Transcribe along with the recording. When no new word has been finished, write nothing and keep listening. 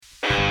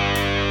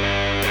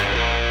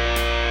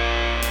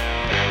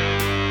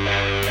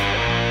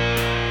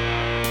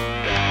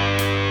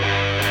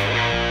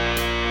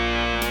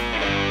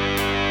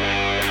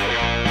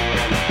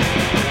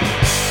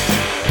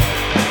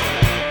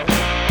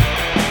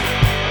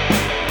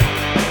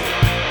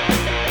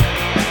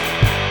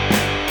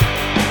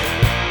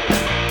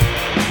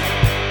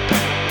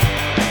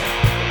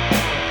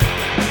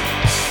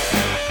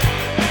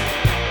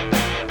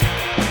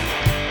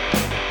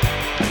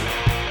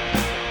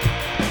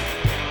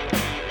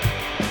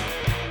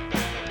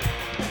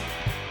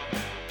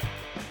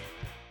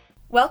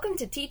Welcome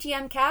to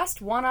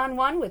TTMCast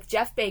One-on-One with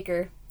Jeff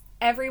Baker.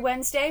 Every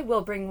Wednesday,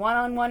 we'll bring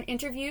one-on-one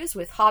interviews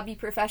with hobby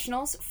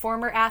professionals,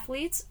 former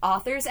athletes,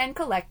 authors, and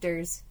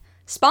collectors.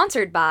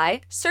 Sponsored by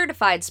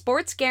Certified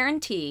Sports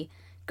Guarantee.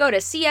 Go to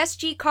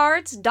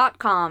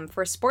csgcards.com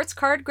for sports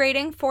card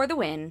grading for the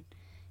win.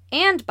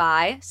 And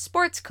by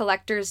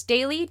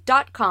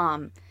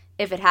sportscollectorsdaily.com.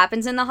 If it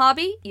happens in the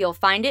hobby, you'll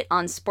find it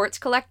on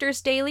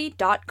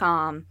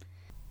sportscollectorsdaily.com.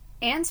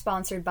 And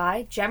sponsored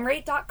by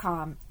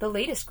GemRate.com. The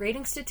latest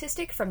grading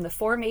statistic from the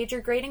 4 major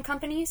grading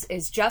companies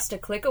is just a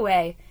click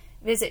away.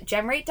 Visit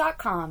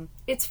GemRate.com.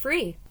 It's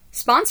free.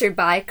 Sponsored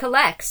by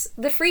Collects,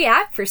 the free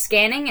app for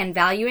scanning and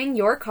valuing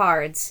your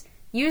cards.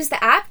 Use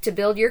the app to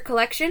build your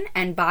collection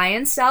and buy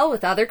and sell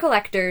with other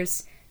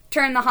collectors.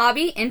 Turn the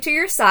hobby into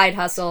your side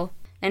hustle.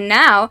 And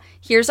now,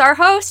 here's our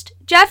host,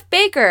 Jeff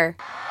Baker.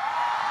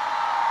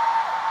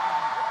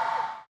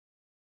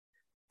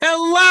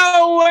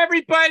 Hello,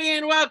 everybody,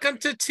 and welcome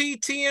to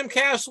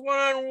TTMcast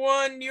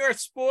One-on-One, your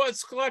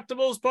sports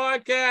collectibles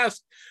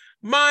podcast.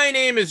 My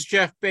name is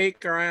Jeff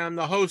Baker. I am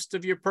the host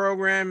of your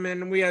program,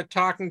 and we are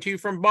talking to you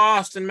from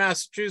Boston,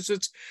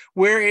 Massachusetts,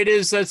 where it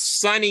is a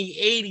sunny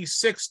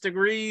 86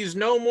 degrees.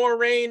 No more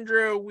rain,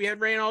 Drew. We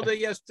had rain all day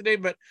yesterday,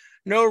 but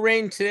no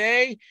rain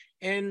today.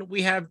 And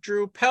we have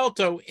Drew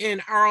Pelto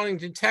in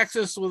Arlington,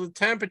 Texas, with a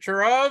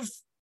temperature of...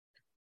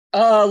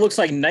 Looks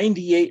like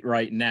 98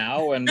 right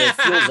now, and it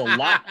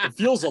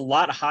feels a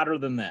lot hotter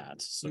than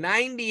that. So.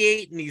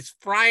 98, and he's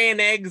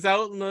frying eggs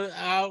out in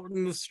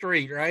the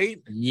street,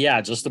 right? Yeah,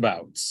 just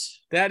about.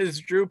 That is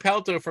Drew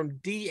Pelto from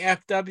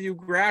DFW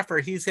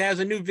Grapher. He has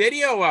a new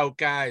video out,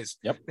 guys.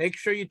 Yep. Make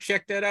sure you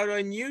check that out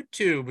on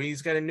YouTube.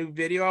 He's got a new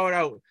video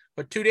out,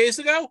 what, 2 days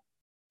ago?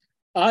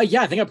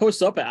 Yeah, I think I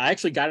posted up. I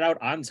actually got it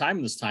out on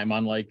time this time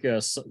on I think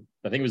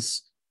it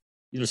was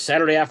either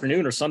Saturday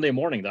afternoon or Sunday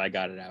morning that I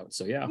got it out.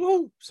 So yeah.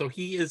 Woo. So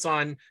he is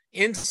on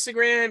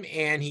Instagram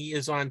and he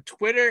is on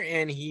Twitter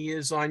and he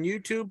is on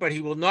YouTube, but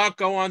he will not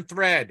go on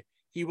Thread.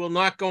 He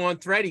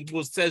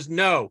says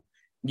no.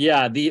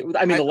 Yeah. The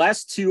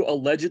last 2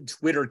 alleged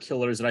Twitter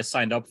killers that I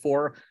signed up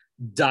for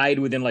died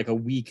within like a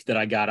week that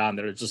I got on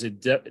there. It's just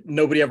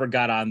nobody ever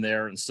got on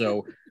there. And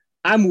so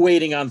I'm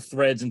waiting on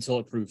Threads until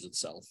it proves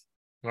itself.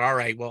 All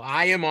right. Well,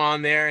 I am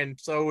on there, and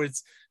so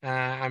it's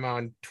I'm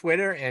on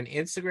Twitter and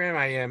Instagram.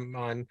 I am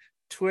on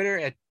Twitter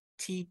at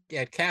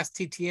Cast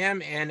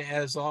TTM, and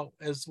as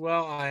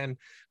well I am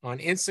on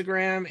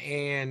Instagram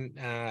and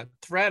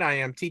Thread. I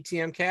am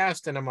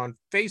TTMcast, and I'm on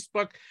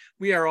Facebook.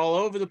 We are all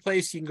over the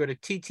place. You can go to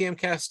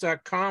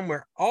ttmcast.com,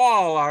 where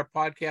all our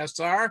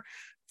podcasts are.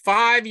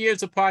 5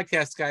 years of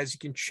podcasts, guys. You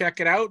can check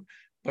it out.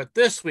 But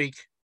this week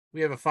we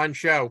have a fun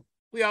show.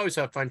 We always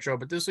have a fun show,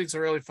 but this week's a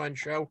really fun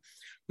show.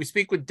 We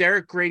speak with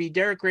Derek Grady.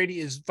 Derek Grady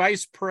is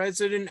Vice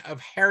President of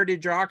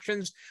Heritage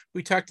Auctions.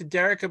 We talked to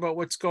Derek about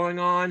what's going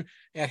on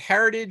at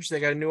Heritage. They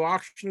got a new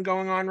auction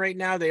going on right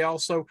now. They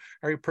also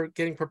are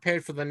getting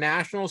prepared for the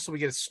National, so we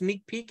get a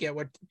sneak peek at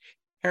what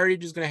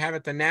Heritage is going to have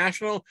at the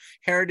National.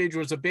 Heritage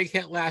was a big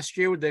hit last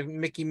year with the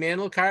Mickey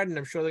Mantle card, and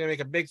I'm sure they're going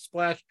to make a big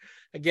splash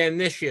again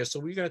this year. So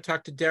we're going to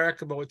talk to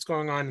Derek about what's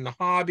going on in the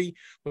hobby,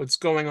 what's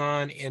going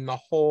on in the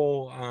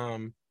whole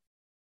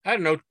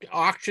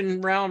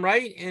auction realm,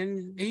 right?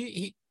 And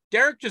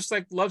Derek just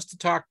loves to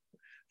talk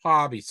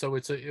hobby, so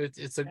it's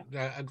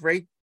a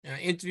great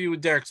interview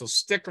with Derek. So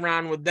stick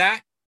around with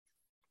that.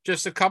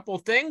 Just a couple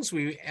of things.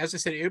 As I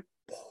said, it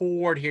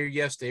poured here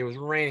yesterday. It was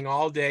raining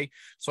all day,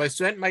 so I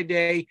spent my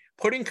day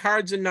putting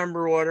cards in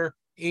number order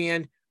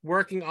and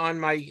working on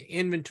my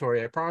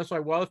inventory. I promised my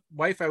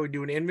wife I would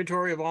do an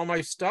inventory of all my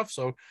stuff,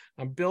 so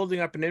I'm building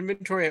up an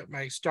inventory.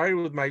 I started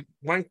with my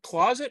one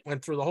closet,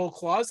 went through the whole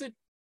closet,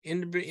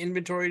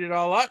 inventoried it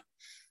all up.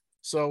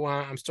 So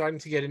I'm starting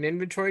to get an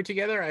inventory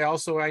together.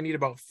 I need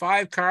about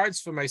 5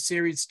 cards for my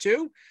Series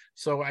 2.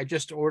 So I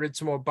just ordered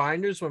some more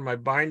binders. When my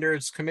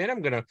binders come in,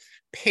 I'm going to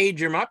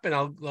page them up, and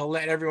I'll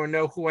let everyone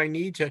know who I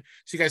need so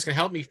you guys can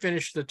help me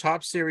finish the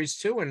top Series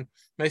 2. And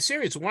my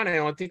Series 1, I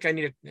don't think I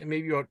need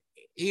maybe about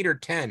 8 or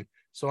 10.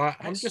 So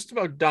I'm just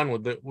about done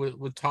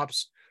with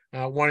tops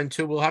 1 and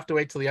 2. We'll have to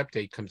wait till the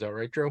update comes out,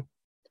 right, Drew?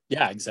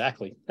 Yeah,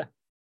 exactly.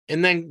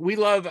 And then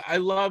I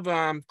love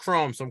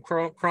Chrome. So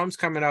Chrome's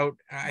coming out,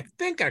 I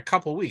think, in a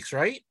couple weeks,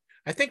 right?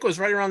 I think it was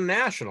right around the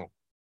National.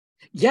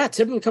 Yeah,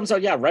 typically comes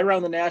out, right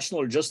around the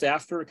National or just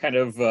after, kind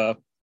of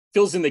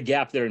fills in the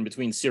gap there in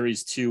between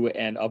Series 2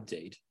 and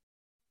Update.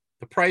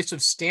 The price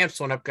of stamps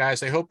went up,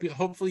 guys.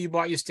 Hopefully you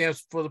bought your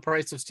stamps before the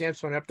price of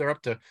stamps went up. They're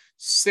up to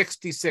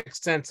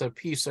 66 cents a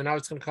piece. So now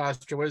it's going to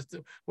cost you,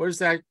 what is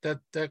that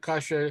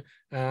cost you?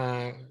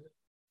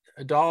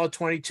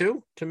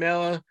 $1.22 to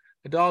mail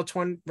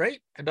 $1.20, right?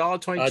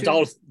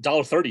 $1.22.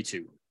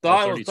 $1.32.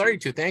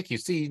 $1.32. Thank you.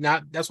 See,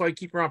 that's why I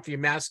keep around for your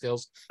math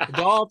skills.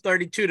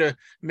 $1.32 to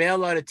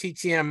mail out a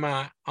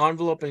TTM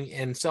envelope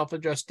and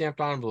self-addressed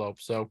stamped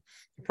envelope. So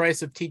the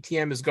price of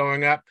TTM is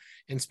going up.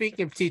 And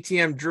speaking of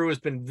TTM, Drew has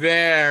been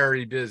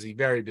very busy,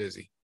 very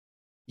busy.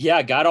 Yeah,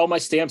 I got all my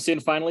stamps in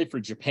finally for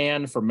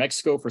Japan, for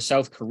Mexico, for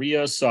South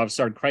Korea. So I've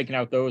started cranking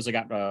out those. I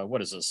got,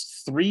 what is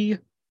this? 3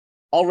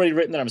 already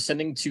written that I'm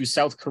sending to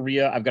South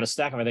Korea. I've got a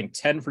stack of, I think,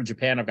 10 for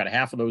Japan. I've got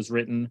half of those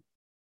written.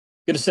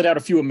 Going to send out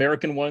a few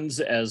American ones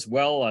as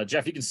well.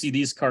 Jeff, you can see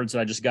these cards that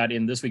I just got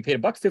in this week.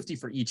 Paid $150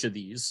 for each of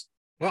these.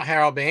 Well,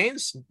 Harold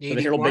Baines, so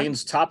the Harold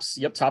Baines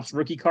Topps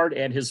rookie card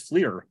and his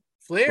Fleer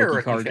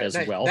rookie card as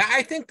well.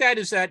 I think that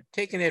is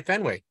taken at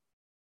Fenway.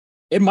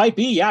 It might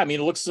be, yeah. I mean,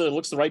 it looks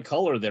the right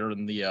color there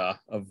in the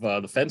of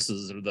the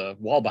fences or the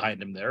wall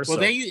behind him there. Well,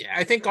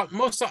 I think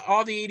most of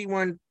all the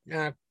 81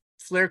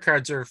 Fleer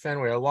cards are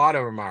Fenway. A lot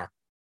of them are.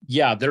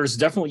 Yeah, there's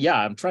definitely. Yeah,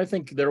 I'm trying to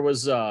think. There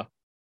was. I'm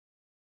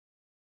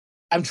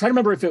trying to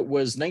remember if it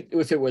was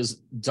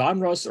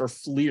Donruss or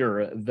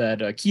Fleer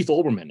that Keith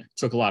Olbermann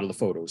took a lot of the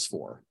photos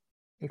for.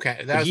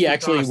 Okay, he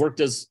actually worked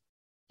as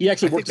a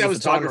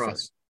photographer.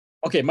 Donruss.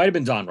 Okay, it might have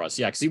been Donruss.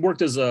 Yeah, because he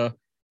worked as a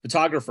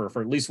photographer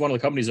for at least one of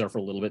the companies there for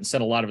a little bit and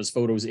sent a lot of his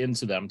photos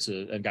into them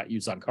and got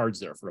used on cards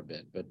there for a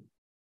bit. But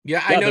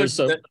I know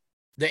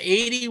the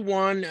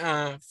 81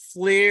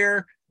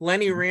 Fleer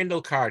Lenny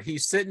Randall card.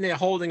 He's sitting there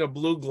holding a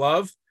blue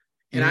glove,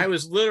 and I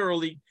was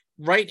literally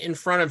right in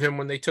front of him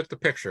when they took the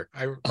picture.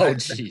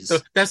 Jeez. So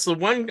that's the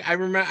one I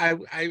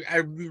remember. I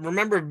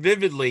remember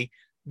vividly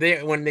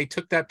when they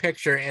took that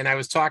picture, and I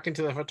was talking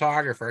to the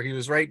photographer. I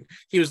was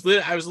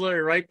literally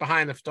right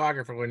behind the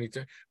photographer when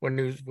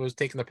he was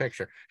taking the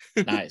picture.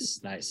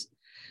 Nice.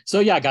 So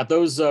yeah, I got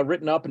those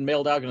written up and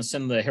mailed out. Going to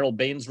send the Harold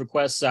Baines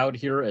requests out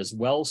here as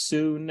well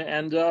soon,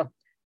 and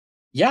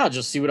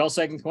just see what else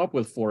I can come up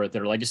with for it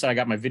there. Like I said, I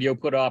got my video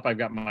put up. I've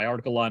got my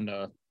article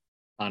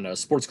on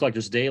Sports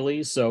Collectors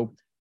Daily. So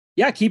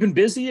yeah, keeping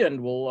busy,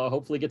 and we'll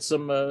hopefully get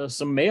some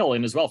mail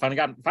in as well.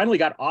 Finally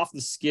got off the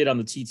skid on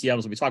the TTMs.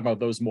 We'll be talking about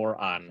those more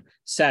on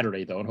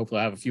Saturday, though, and hopefully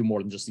I have a few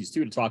more than just these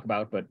two to talk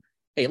about. But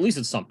hey, at least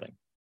it's something.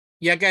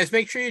 Yeah, guys,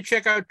 make sure you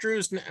check out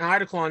Drew's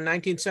article on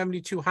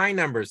 1972 high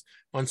numbers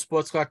on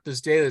Sports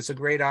Collectors Daily. It's a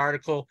great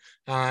article.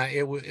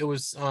 It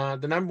was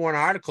the number one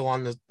article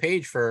on the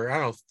page for, I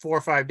don't know, 4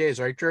 or 5 days,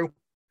 right, Drew?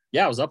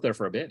 Yeah, I was up there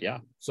for a bit, yeah.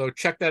 So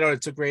check that out.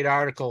 It's a great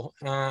article.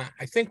 I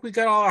think we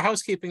got all our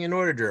housekeeping in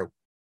order, Drew.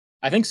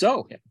 I think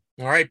so. Yeah.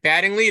 All right,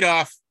 batting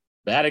leadoff.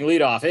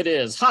 It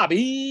is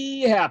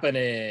Hobby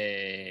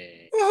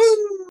Happening.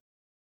 Woo-hoo!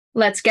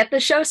 Let's get the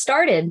show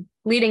started.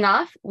 Leading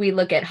off, we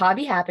look at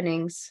hobby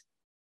happenings.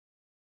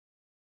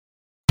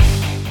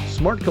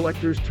 Smart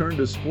collectors turn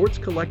to Sports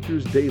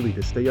Collectors Daily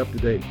to stay up to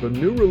date. From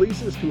new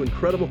releases to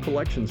incredible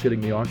collections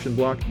hitting the auction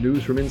block,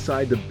 news from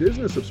inside the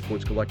business of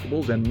sports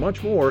collectibles, and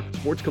much more,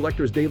 Sports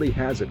Collectors Daily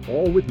has it,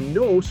 all with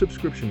no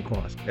subscription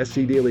cost.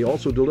 SC Daily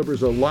also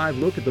delivers a live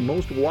look at the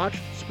most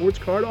watched sports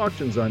card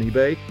auctions on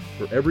eBay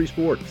for every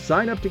sport.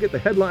 Sign up to get the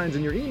headlines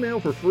in your email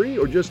for free,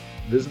 or just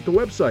visit the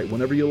website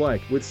whenever you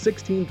like. With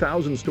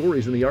 16,000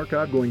 stories in the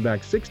archive going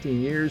back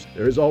 16 years,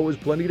 there's always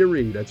plenty to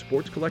read at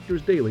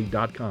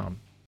sportscollectorsdaily.com.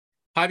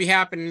 Hobby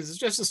Happenings is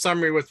just a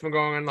summary of what's been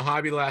going on in the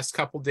hobby the last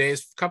couple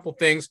days. Couple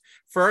things.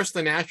 First,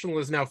 the National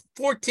is now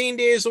 14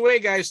 days away,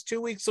 guys. 2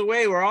 weeks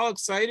away. We're all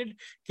excited,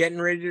 getting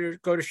ready to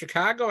go to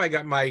Chicago. I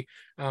got my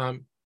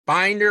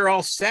binder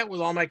all set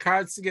with all my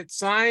cards to get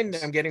signed.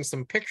 I'm getting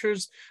some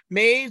pictures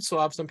made, so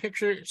I'll have some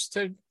pictures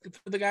for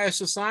the guys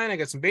to sign. I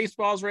got some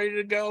baseballs ready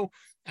to go.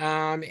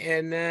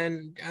 And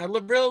then I'm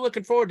really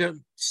looking forward to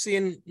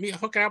seeing me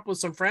hooking up with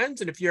some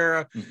friends. And if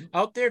you're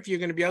out there, if you're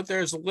going to be out there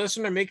as a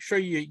listener, make sure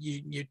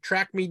you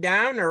track me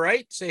down. All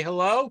right. Say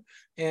hello.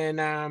 And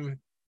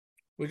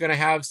we're going to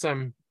have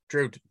some.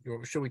 Drew,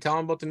 should we tell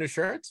them about the new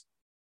shirts?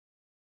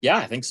 Yeah,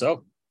 I think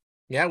so.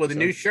 Yeah, with the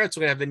new shirts,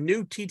 we're going to have the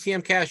new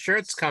TTMcast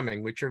shirts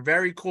coming, which are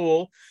very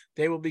cool.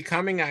 They will be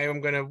coming.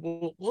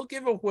 We'll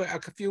give a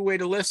few away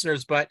to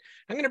listeners, but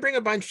I'm going to bring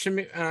a bunch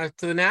to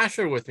the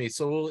National with me.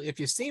 So if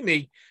you see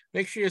me,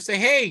 make sure you say,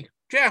 "Hey,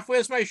 Jeff,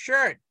 where's my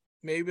shirt?"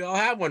 Maybe I'll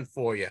have one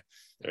for you.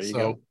 There you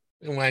go.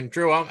 When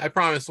Drew, I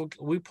promise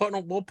we'll put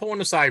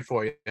one aside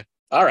for you.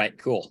 All right,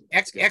 cool.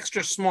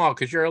 Extra small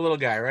because you're a little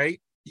guy,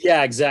 right?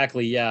 Yeah,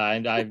 exactly. Yeah,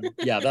 and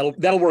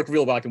that'll work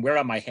real well. I can wear it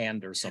on my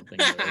hand or something.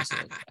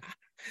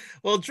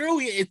 Well, Drew,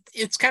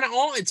 it's kind of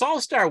it's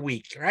All-Star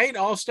Week, right?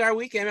 All-Star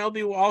Week,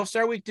 MLB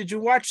All-Star Week. Did you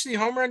watch the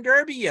Home Run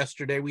Derby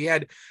yesterday? We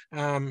had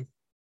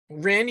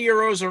Randy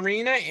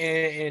Arozarena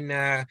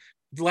and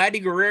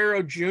Vladdy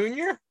Guerrero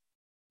Jr.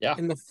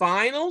 in the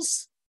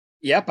finals.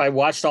 Yep, I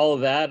watched all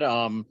of that.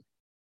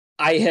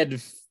 I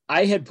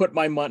had put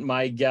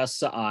my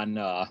guess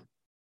on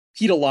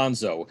Pete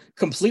Alonso,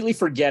 completely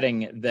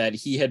forgetting that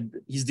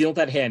he's dealing with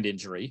that hand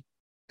injury.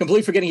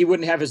 Completely forgetting he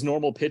wouldn't have his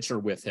normal pitcher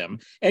with him,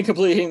 and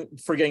completely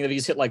forgetting that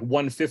he's hit like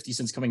 150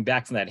 since coming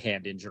back from that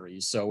hand injury.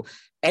 So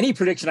any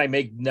prediction I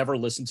make, never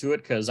listen to it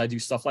because I do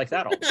stuff like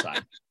that all the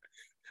time.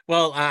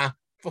 Well,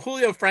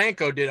 Julio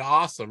Franco did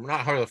awesome.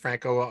 Not Julio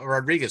Franco,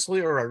 Rodriguez.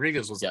 Julio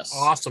Rodriguez was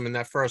awesome in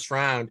that first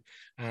round.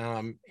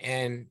 And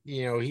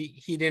he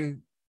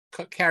didn't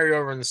carry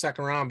over in the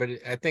second round, but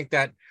I think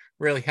that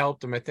really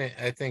helped him. I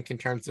think in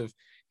terms of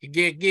he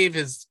gave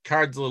his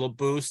cards a little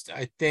boost.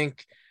 I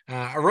think.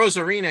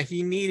 Arozarena,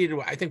 he needed,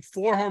 I think,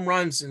 4 home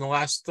runs in the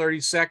last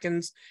 30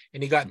 seconds,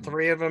 and he got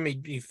 3 of them.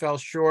 He fell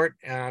short,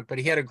 but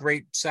he had a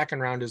great second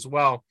round as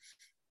well.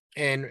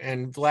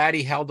 and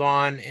Vladdy held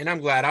on, and I'm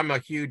glad. I'm a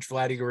huge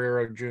Vladdy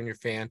Guerrero Jr.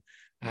 fan.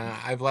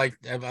 I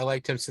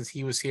liked him since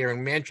he was here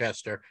in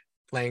Manchester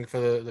playing for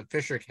the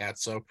Fisher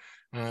Cats. So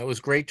it was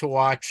great to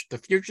watch the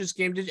Futures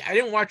game. I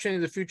didn't watch any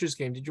of the Futures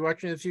game. Did you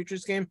watch any of the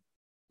Futures game?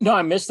 No,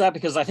 I missed that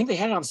because I think they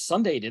had it on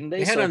Sunday, didn't they?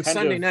 They had it on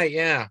Sunday night,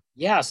 yeah.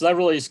 Yeah, so that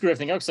really screwed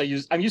everything up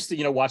because I'm used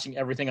to, watching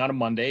everything on a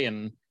Monday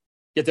and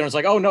get there and it's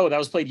like, oh no, that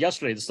was played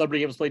yesterday. The celebrity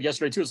game was played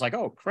yesterday too. It's like,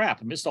 oh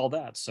crap, I missed all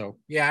that. So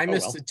yeah, I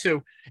missed it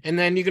too. And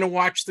then you're gonna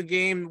watch the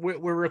game.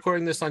 We're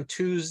recording this on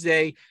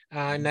Tuesday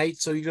night,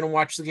 so you're gonna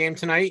watch the game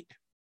tonight.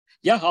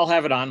 Yeah, I'll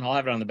have it on. I'll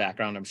have it on the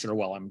background, I'm sure,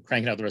 while I'm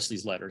cranking out the rest of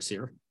these letters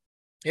here.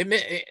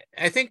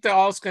 I think the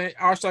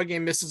All-Star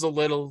game misses a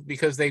little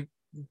because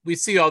we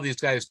see all these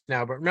guys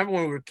now, but remember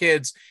when we were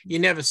kids, we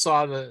never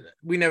saw the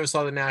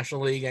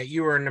National League.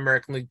 You were an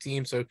American League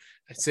team, so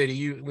I say to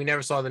you, we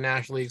never saw the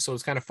National League, so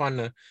it's kind of fun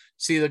to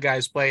see the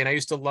guys play. And I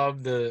used to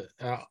love the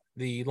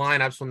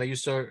lineups when they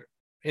used to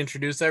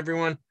introduce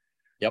everyone.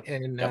 Yep.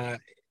 And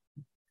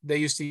they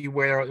used to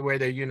wear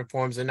their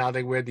uniforms, and now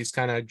they wear these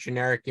kind of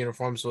generic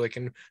uniforms so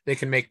they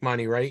can make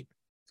money, right?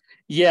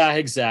 Yeah,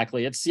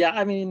 exactly.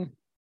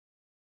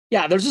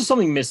 Yeah, there's just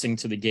something missing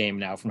to the game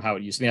now from how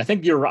it used to be. I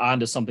think you're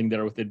onto something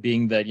there with it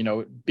being that,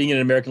 being in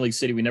an American League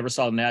city, we never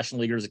saw the National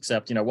Leaguers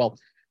except, we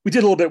did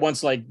a little bit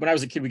once, like when I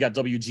was a kid, we got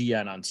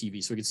WGN on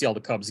TV, so we could see all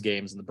the Cubs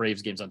games and the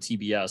Braves games on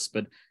TBS.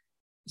 But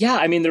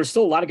yeah, there's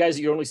still a lot of guys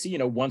that you only see,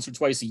 once or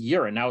twice a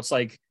year. And now it's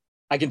like,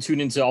 I can tune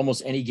into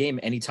almost any game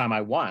anytime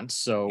I want.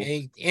 So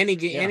any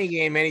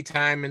game,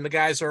 anytime. And the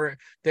guys the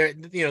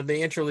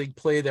interleague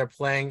play they're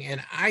playing.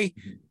 And I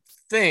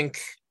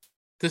think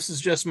this is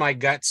just my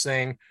gut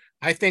saying,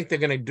 I think they're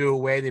going to do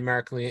away the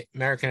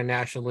American and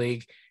National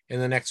League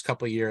in the next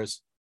couple of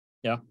years.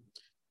 Yeah,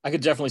 I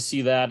could definitely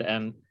see that.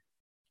 And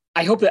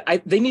I hope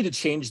that they need to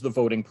change the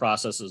voting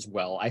process as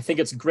well. I think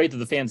it's great that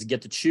the fans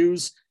get to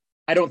choose.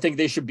 I don't think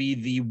they should be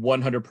the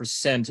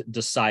 100%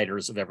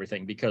 deciders of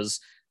everything because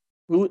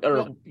you can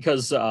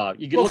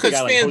look at a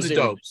guy like fans Jose. Are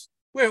dopes.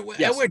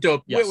 We're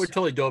dope. Yes. We're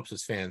totally dopes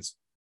as fans.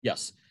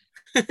 Yes.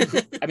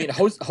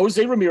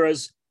 Jose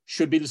Ramirez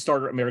should be the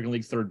starter at American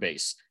League third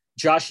base.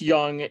 Josh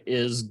Young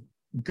is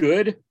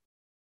good,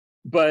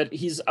 but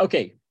he's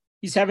okay.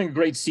 He's having a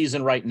great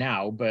season right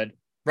now, but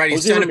right,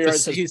 he's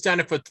done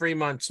it for 3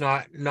 months,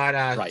 not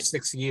right.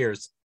 6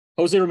 years.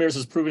 Jose Ramirez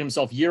has proven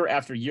himself year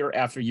after year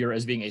after year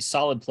as being a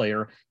solid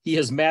player. He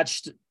has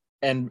matched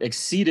and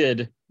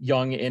exceeded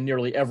Young in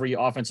nearly every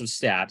offensive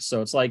stat.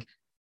 So it's like,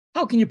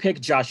 how can you pick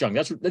Josh Young?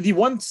 That's the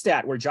one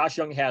stat where Josh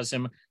Young has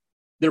him.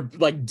 They're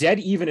like dead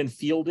even in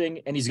fielding,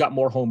 and he's got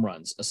more home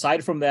runs.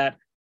 Aside from that,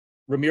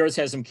 Ramirez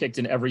has him kicked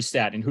in every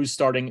stat, and who's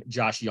starting?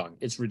 Josh Young.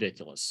 It's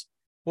ridiculous.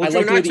 Well, I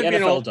like the way the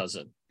NFL does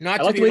it. I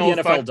like the way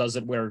the NFL does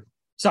it where,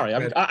 sorry,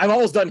 I'm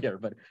almost done here,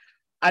 but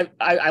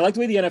I like the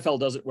way the NFL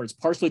does it where it's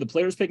partially the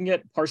players picking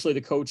it, partially the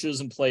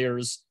coaches and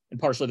players, and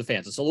partially the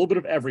fans. It's a little bit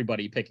of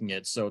everybody picking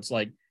it. So it's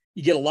like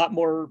you get a lot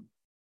more,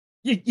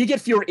 you get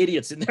fewer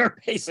idiots in there,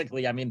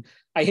 basically. I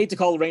hate to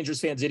call the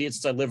Rangers fans idiots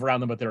since I live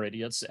around them, but they're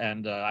idiots.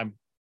 And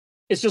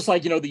it's just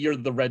like, the year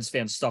the Reds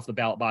fans stuffed the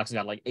ballot box and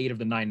got like 8 of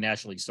the 9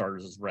 National League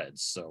starters as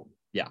Reds. So,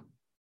 yeah.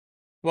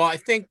 Well, I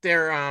think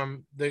they're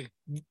the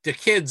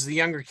kids, the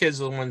younger kids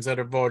are the ones that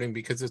are voting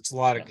because it's a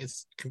lot of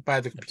it's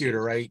by the computer,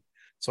 Absolutely. right?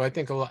 So I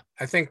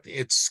think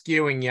it's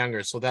skewing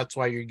younger. So that's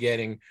why you're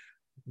getting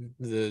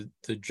the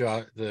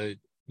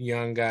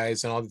young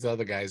guys and all these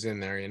other guys in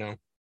there,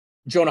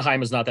 Jonah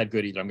Heim is not that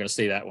good either. I'm going to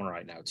say that one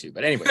right now too.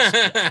 But anyways,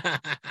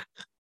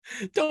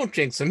 Don't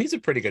jinx him. He's a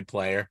pretty good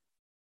player.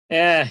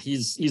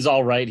 He's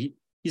all right.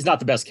 He's not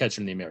the best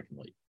catcher in the American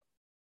League.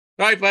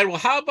 All right, bud. Well,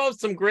 how about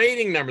some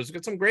grading numbers? We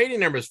got some grading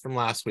numbers from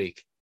last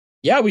week.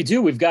 Yeah, we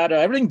do. We've got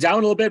everything down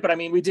a little bit, but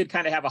we did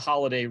kind of have a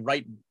holiday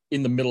right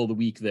in the middle of the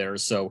week there.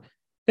 So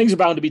things are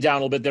bound to be down a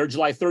little bit there.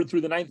 July 3rd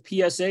through the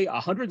 9th, PSA,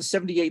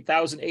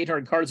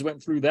 178,800 cards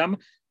went through them.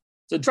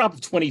 It's a drop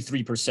of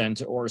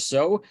 23% or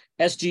so.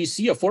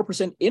 SGC, a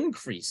 4%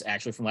 increase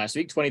actually from last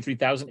week,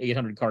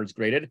 23,800 cards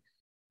graded.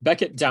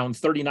 Beckett down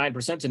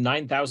 39% to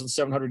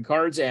 9,700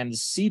 cards, and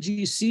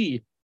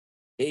CGC,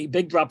 a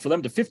big drop for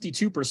them to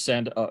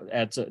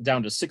 52%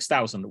 down to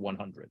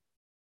 6,100.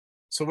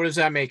 So what does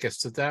that make us?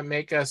 Does that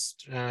make us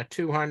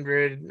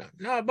 200?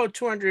 No, about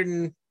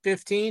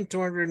 215,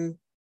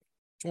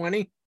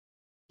 220?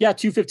 Yeah,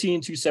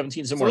 215,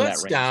 217, somewhere in that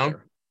range. Down.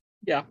 There.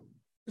 Yeah.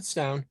 It's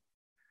down.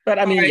 But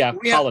right,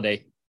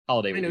 holiday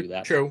will do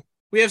that. True.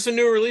 We have some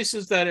new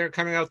releases that are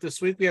coming out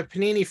this week. We have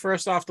Panini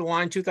first off the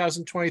line,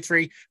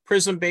 2023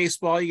 Prism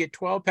Baseball. You get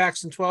 12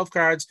 packs and 12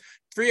 cards,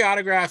 3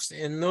 autographs,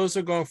 and those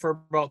are going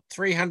for about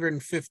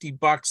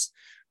 $350,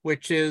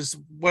 which is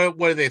what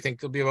do they think?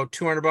 They'll be about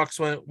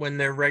 $200 when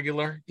they're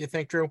regular. You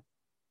think, Drew?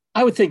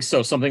 I would think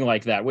so, something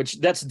like that.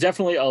 Which that's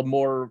definitely a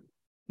more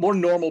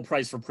normal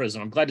price for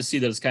Prism. I'm glad to see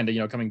that it's kind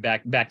of coming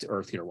back to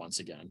earth here once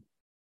again.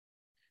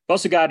 We've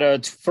also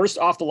got first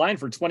off the line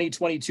for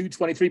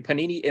 2022-23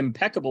 Panini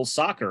Impeccable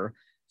Soccer.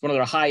 It's one of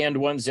their high-end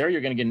ones there. You're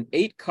going to get an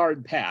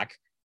 8-card pack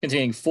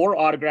containing 4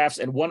 autographs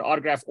and 1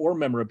 autograph or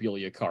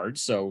memorabilia card.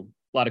 So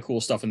A lot of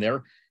cool stuff in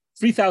there.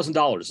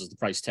 $3,000 is the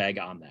price tag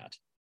on that.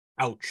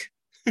 Ouch.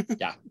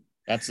 Yeah,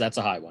 that's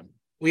a high one.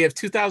 We have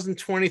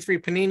 2023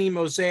 Panini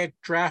Mosaic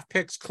Draft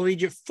Picks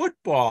Collegiate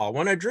Football.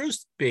 One of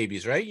Drew's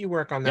babies, right? You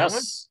work on that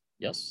one?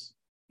 Yes.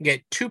 You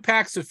get 2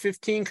 packs of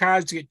 15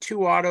 cards. You get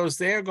 2 autos.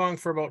 They're going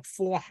for about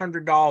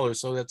 $400.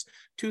 So that's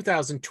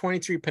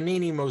 2023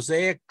 Panini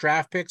Mosaic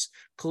Draft Picks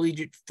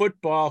Collegiate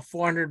Football,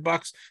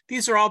 $400.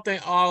 These are all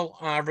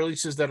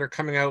releases that are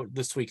coming out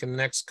this week in the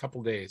next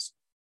couple days.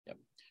 Yep.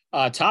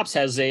 Topps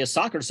has a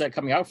soccer set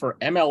coming out for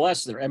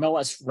MLS, their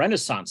MLS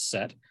Renaissance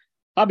set.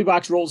 Hobby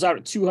Box rolls out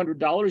at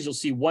 $200. You'll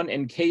see 1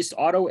 encased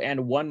auto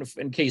and 1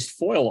 encased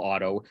foil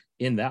auto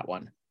in that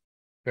one.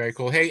 Very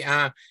cool. Hey,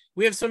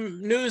 we have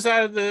some news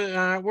out of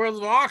the world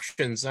of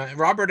auctions.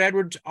 Robert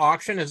Edwards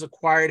Auction has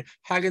acquired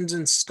Huggins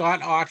and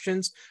Scott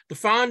Auctions. The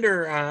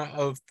founder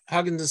of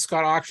Huggins and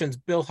Scott Auctions,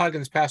 Bill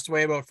Huggins, passed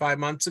away about 5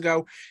 months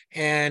ago,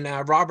 and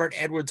Robert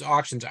Edwards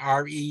Auctions,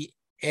 REA,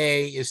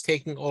 is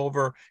taking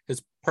over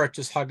his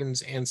purchase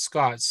Huggins and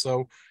Scott.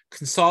 So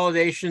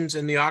consolidations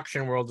in the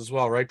auction world as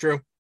well, right,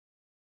 Drew?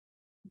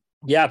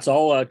 Yeah, it's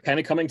all kind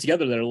of coming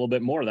together there a little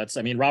bit more.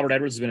 Robert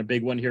Edwards has been a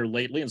big one here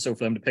lately, and so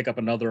for them to pick up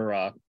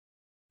another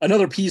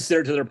piece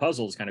there to their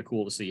puzzle is kind of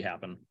cool to see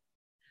happen.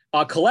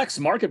 Collects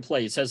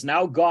Marketplace has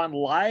now gone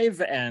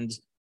live, and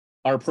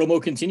our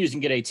promo continues.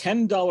 You can get a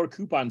 $10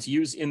 coupon to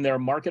use in their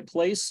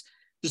marketplace.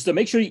 Just to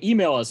make sure you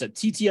email us at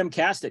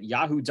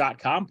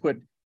ttmcast@yahoo.com.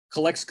 Put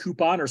Collects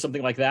coupon or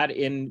something like that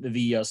in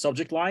the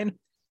subject line.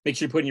 Make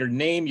sure you put in your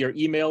name, your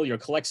email, your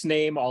Collects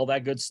name, all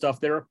that good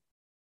stuff there.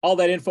 All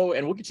that info,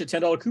 and we'll get you a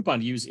 $10 coupon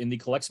to use in the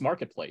Collects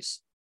Marketplace.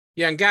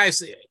 Yeah, and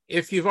guys,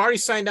 if you've already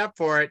signed up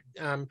for it,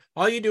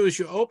 all you do is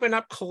you open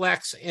up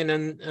Collects, and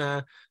then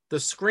the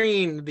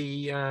screen,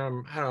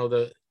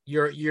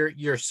 your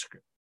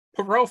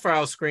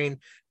profile screen,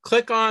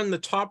 click on the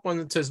top one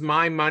that says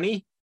My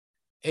Money,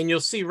 and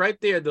you'll see right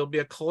there'll be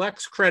a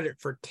Collects credit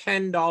for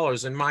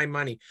 $10 in My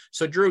Money.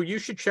 So, Drew, you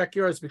should check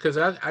yours, because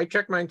I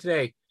checked mine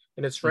today,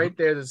 and it's right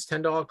there. There's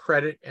 $10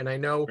 credit, and I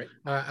know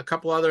a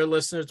couple other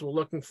listeners were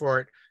looking for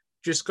it.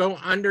 Just go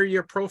under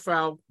your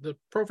profile, the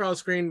profile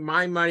screen,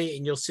 My Money,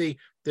 and you'll see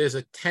there's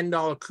a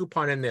 $10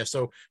 coupon in there.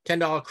 So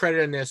 $10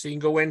 credit in there. So you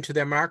can go into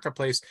their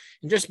marketplace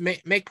and just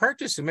make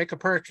purchases, make a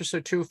purchase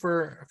or two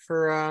for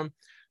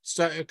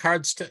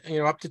cards,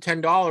 up to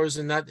 $10,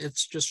 and that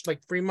it's just like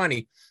free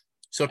money.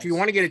 So if you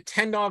want to get a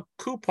 $10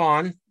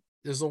 coupon,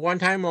 this is a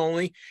one-time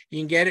only. You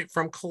can get it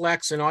from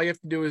Collects, and all you have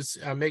to do is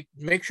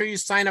make sure you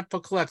sign up for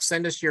Collects.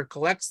 Send us your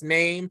Collects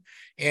name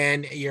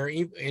and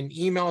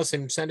email us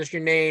and send us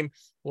your name.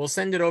 We'll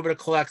send it over to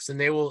Collects, and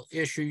they will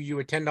issue you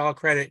a $10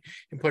 credit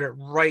and put it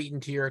right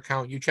into your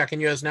account. You checking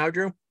yours now,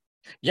 Drew?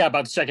 Yeah,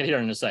 about to check it here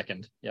in a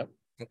second. Yep.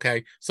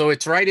 Okay, so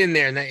it's right in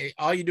there, and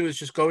all you do is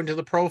just go into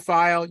the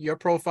profile, your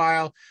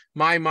profile,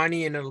 My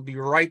Money, and it'll be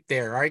right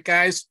there. All right,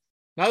 guys?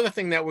 Another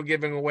thing that we're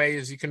giving away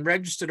is you can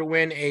register to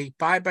win a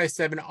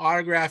 5x7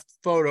 autographed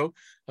photo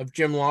of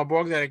Jim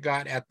Lomborg that I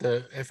got at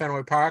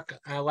Fenway Park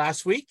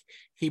last week.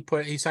 He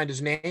signed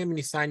his name, and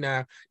he signed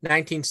a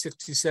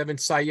 1967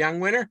 Cy Young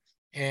winner.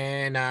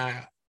 And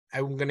I'm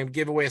going to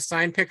give away a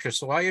signed picture.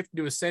 So all you have to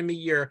do is send me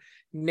your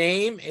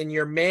name and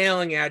your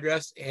mailing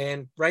address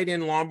and write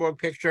in Lomborg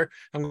picture.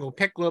 We'll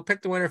pick the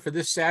winner for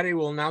this Saturday.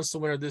 We'll announce the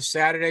winner this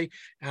Saturday.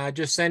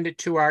 Just send it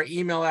to our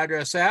email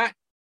address at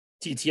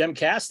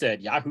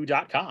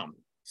ttmcast@yahoo.com.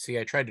 See,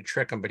 I tried to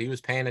trick him, but he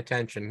was paying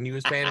attention.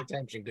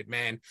 Good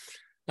man.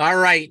 All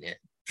right,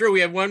 Drew,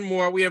 we have one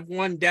more. We have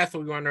one death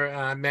we want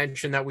to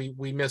mention that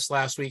we missed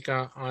last week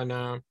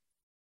on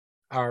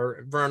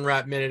our Vern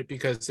Rapp Minute,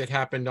 because it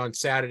happened on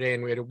Saturday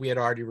and we had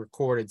already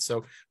recorded.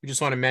 So we just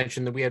want to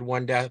mention that we had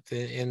one death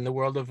in the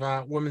world of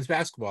women's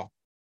basketball.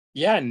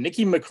 Yeah,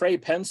 Nikki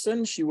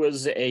McCray-Penson. She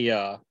was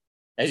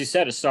as you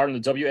said, a star in the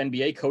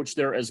WNBA, coach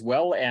there as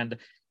well, and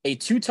a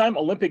 2-time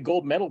Olympic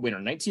gold medal winner,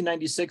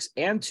 1996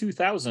 and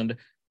 2000,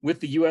 with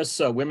the U.S.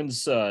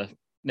 women's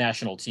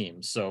national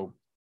team. So,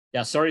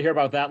 yeah, sorry to hear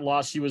about that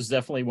loss. She was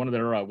definitely one of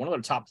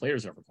their top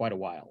players there for quite a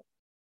while.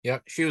 Yeah,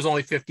 she was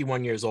only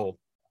 51 years old.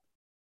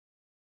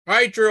 All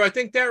right, Drew, I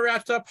think that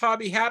wraps up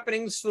hobby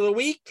happenings for the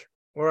week,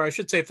 or I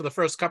should say for the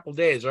first couple of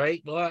days,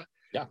 right?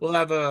 We'll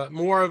have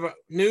more of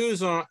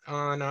news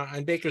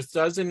on Baker's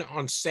Dozen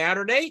on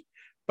Saturday.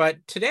 But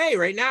today,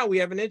 right now, we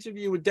have an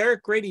interview with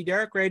Derek Grady.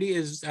 Derek Grady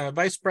is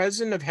Vice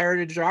President of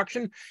Heritage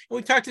Auction. And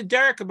we talked to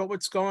Derek about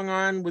what's going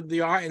on with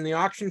in the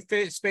auction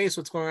space,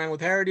 what's going on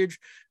with Heritage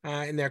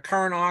in their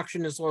current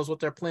auction, as well as what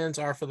their plans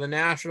are for the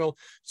National.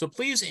 So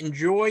please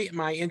enjoy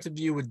my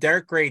interview with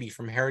Derek Grady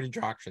from Heritage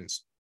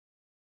Auctions.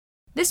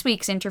 This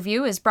week's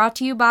interview is brought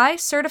to you by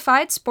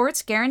Certified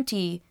Sports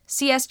Guarantee,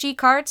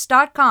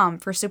 CSGcards.com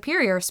for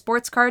superior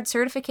sports card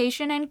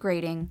certification and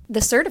grading.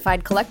 The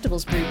Certified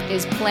Collectibles Group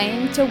is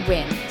playing to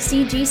win.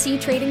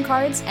 CGC Trading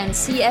Cards and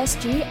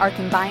CSG are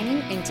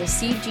combining into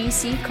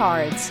CGC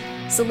Cards,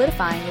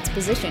 solidifying its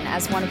position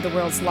as one of the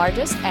world's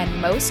largest and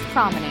most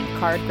prominent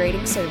card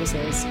grading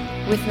services.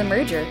 With the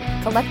merger,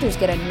 collectors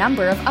get a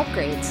number of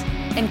upgrades.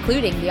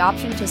 including the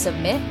option to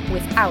submit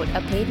without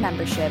a paid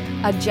membership,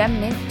 a Gem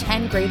Mint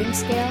 10 grading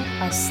scale,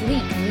 a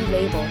sleek new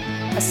label,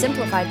 a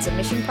simplified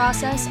submission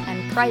process,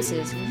 and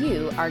prices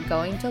you are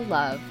going to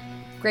love.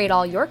 Grade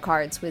all your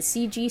cards with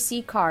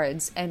CGC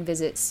Cards and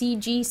visit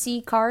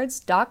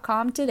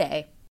cgccards.com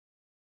today.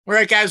 All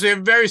right, guys, we have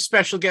a very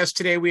special guest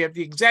today. We have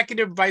the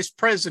Executive Vice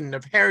President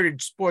of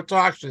Heritage Sports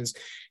Auctions.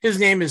 His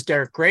name is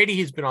Derek Grady.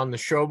 He's been on the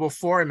show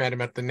before. I met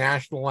him at the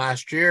National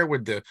last year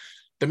with the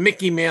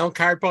Mickey Mail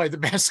card, probably the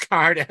best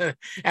card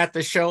at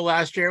the show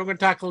last year. We're going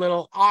to talk a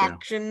little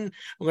auction. Yeah.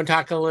 We're going to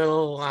talk a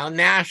little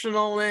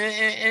National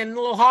and a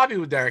little hobby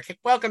with Derek.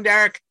 Welcome,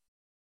 Derek.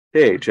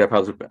 Hey, Jeff.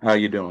 How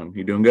you doing?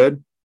 You doing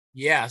good?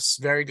 Yes,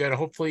 very good.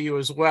 Hopefully you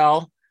as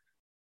well.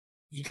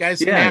 You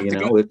guys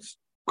it's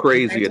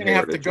crazy. You're gonna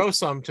have to go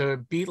some to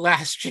beat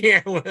last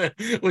year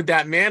with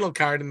that mantle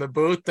card in the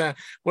booth.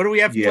 What do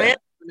we have planned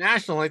for the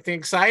National? Anything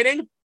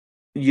exciting?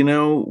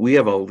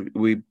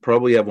 We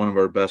probably have one of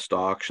our best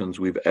auctions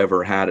we've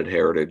ever had at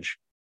Heritage,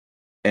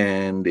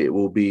 and it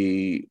will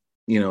be,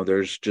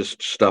 there's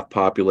just stuff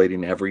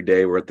populating every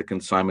day. We're at the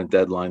consignment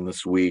deadline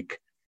this week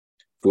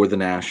for the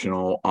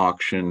National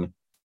auction,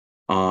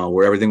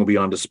 where everything will be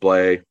on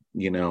display.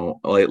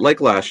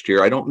 Like last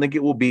year. I don't think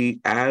it will be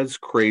as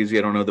crazy.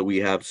 I don't know that we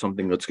have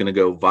something that's going to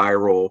go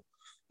viral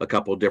a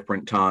couple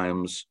different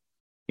times,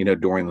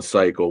 during the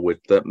cycle. With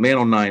the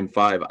Mantle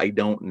 9.5, I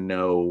don't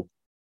know.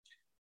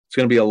 It's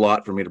going to be a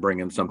lot for me to bring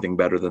in something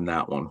better than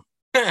that one.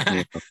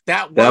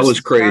 That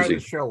was crazy.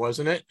 The show,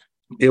 wasn't it?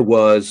 It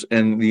was,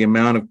 and the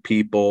amount of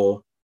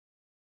people,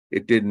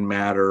 it didn't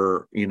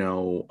matter,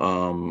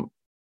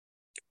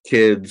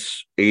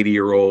 kids,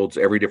 80-year-olds,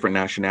 every different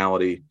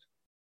nationality.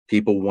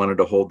 People wanted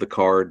to hold the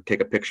card,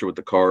 take a picture with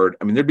the card.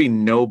 I mean, there'd be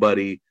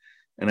nobody,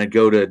 and I'd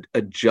go to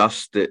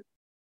adjust it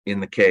in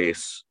the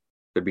case.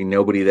 There'd be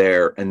nobody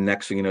there. And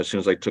next thing you know, as soon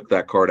as I took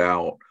that card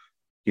out,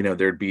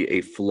 there'd be a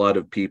flood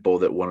of people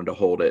that wanted to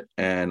hold it.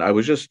 And I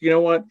was just,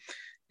 it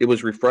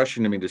was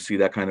refreshing to me to see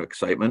that kind of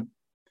excitement.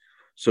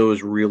 So I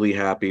was really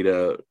happy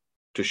to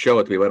show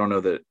it to people. I don't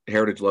know that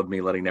Heritage loved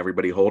me letting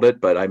everybody hold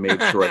it, but I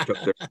made sure I took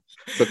their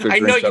I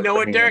know, you know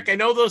what, Derek? I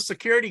know those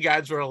security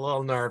guards were a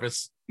little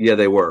nervous. Yeah,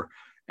 they were.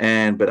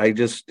 But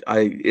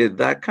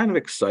that kind of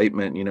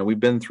excitement, we've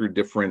been through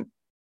different,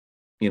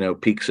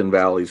 peaks and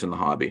valleys in the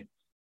hobby.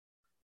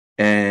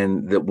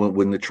 And that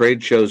when the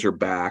trade shows are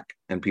back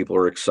and people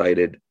are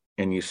excited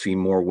and you see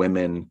more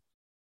women,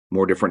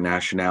 more different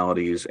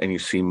nationalities, and you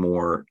see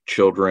more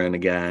children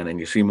again, and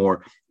you see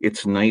more,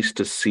 it's nice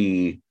to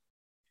see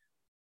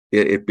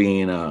it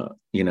being a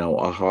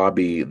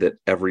hobby that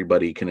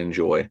everybody can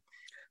enjoy.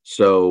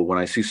 So when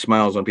I see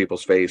smiles on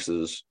people's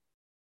faces,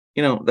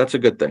 that's a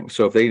good thing.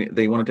 So if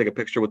they want to take a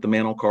picture with the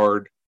mantle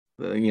card,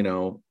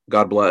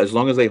 God bless, as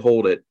long as they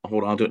hold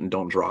on to it and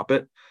don't drop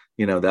it.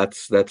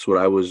 That's what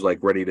I was like,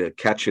 ready to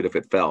catch it if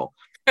it fell.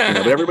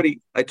 But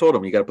everybody, I told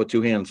them, you got to put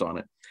two hands on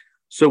it.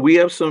 So we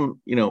have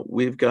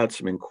we've got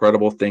some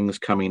incredible things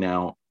coming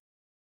out,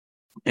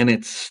 and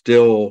it's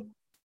still,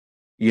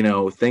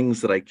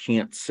 things that I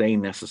can't say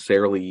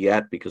necessarily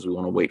yet because we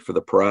want to wait for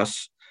the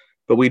press.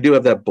 But we do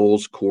have that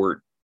Bulls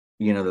court.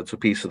 That's a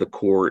piece of the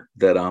court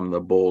that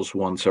the Bulls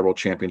won several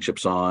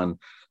championships on,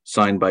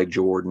 signed by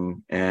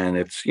Jordan. And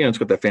it's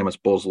got that famous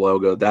Bulls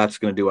logo. That's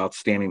going to do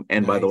outstanding.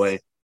 And nice. By the way,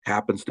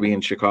 happens to be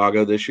in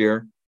Chicago this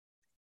year.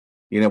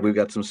 We've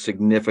got some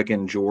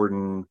significant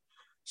Jordan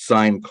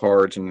signed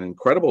cards and an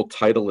incredible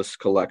Titleist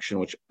collection,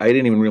 which I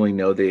didn't even really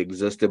know they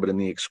existed. But in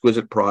the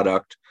exquisite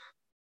product,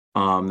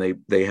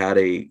 they had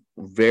a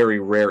very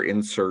rare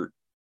insert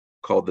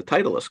called the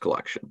Titleist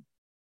collection.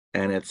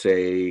 And it's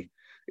a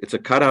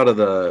cutout of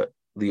the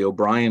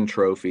O'Brien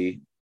trophy,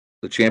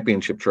 the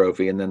championship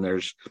trophy. And then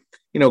there's,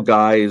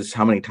 guys,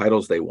 how many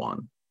titles they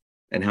won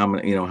and how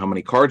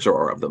many cards there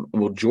are of them.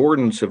 Well,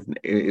 Jordan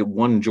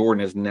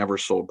has never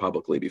sold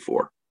publicly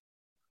before.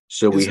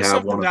 So we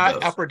have one of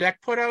those. Upper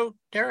Deck put out,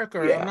 Derek,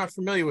 or I'm not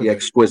familiar with it.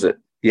 Exquisite.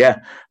 Yeah.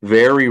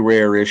 Very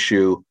rare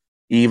issue.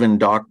 Even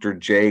Dr.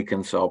 J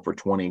can sell for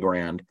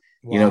 $20,000.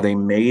 Wow. They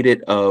made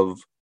it of,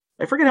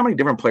 I forget how many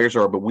different players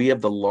there are, but we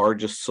have the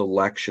largest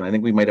selection. I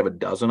think we might have a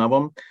dozen of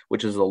them,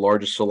 which is the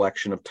largest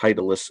selection of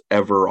Titleists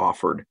ever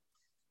offered.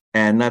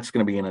 And that's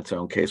going to be in its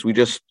own case. We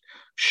just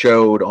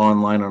showed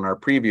online on our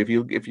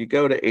preview. If you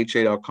go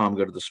to ha.com,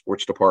 go to the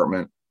sports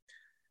department,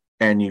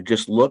 and you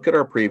just look at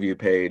our preview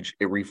page,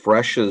 it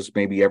refreshes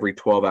maybe every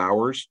 12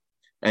 hours,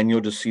 and you'll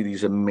just see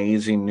these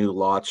amazing new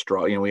lots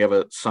draw. We have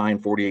a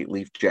signed 48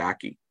 leaf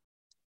Jackie,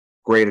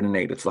 graded an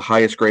 8. It's the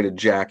highest graded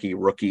Jackie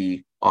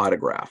rookie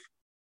autograph.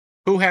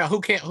 Who had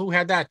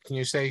that? Can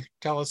you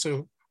tell us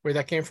where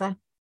that came from?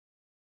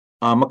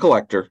 I'm a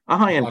collector, a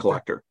high-end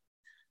collector.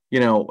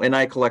 And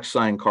I collect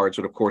signed cards,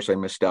 but of course I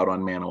missed out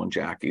on Mano and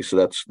Jackie.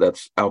 So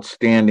that's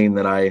outstanding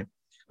that I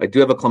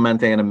do have a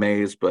Clemente and a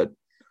Mays, but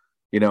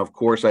of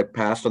course I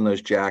passed on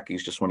those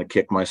Jackies. Just want to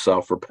kick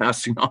myself for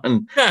passing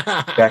on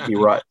Jackie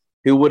Rutt.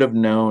 Who would have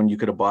known you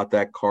could have bought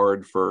that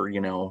card for,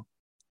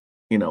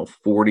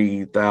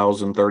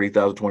 40,000,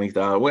 30,000,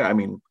 20,000. I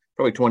mean,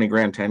 probably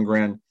 $20,000,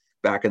 $10,000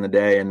 back in the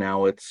day. And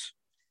now it's,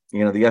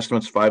 The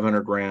estimate's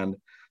 500 grand,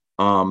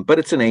 but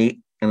it's an 8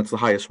 and it's the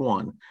highest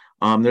one.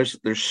 There's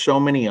so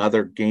many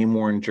other game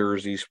worn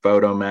jerseys,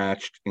 photo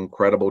matched,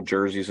 incredible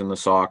jerseys in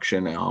this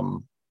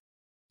auction.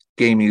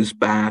 Game used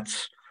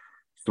bats,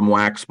 some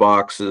wax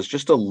boxes,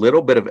 just a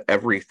little bit of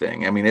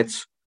everything. I mean,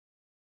 it's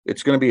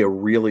going to be a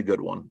really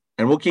good one,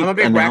 and we'll keep. I'm a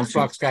big announcing. wax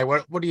box guy.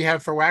 What do you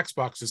have for wax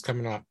boxes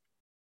coming up?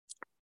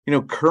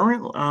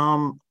 Current.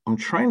 I'm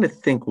trying to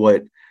think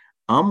what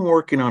I'm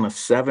working on a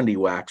 70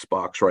 wax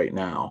box right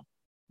now,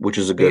 which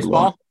is a good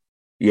one.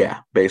 Yeah,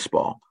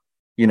 baseball.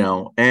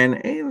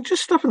 And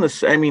just stuff in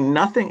this. I mean,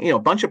 nothing. A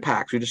bunch of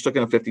packs. We just took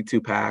in a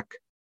 52 pack.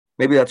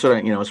 Maybe that's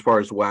what as far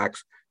as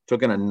wax,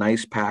 took in a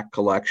nice pack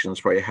collection.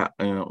 It's probably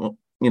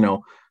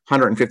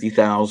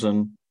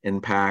 150,000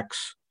 in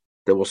packs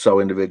that we'll sell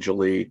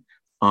individually.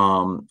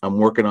 I'm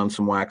working on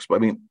some wax, but I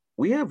mean,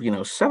 we have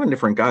 7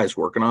 different guys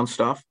working on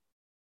stuff,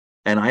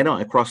 and I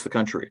don't across the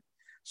country.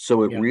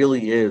 So it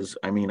really is.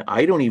 I mean,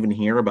 I don't even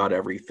hear about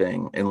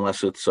everything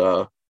unless it's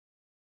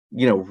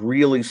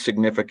really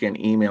significant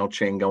email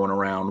chain going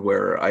around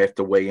where I have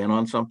to weigh in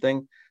on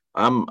something.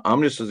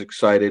 I'm just as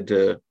excited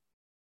to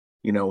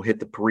hit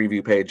the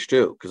preview page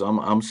too, because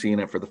I'm seeing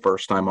it for the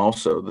first time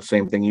also. The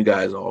same thing you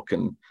guys all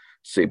can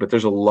see, but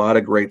there's a lot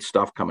of great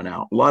stuff coming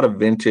out, a lot of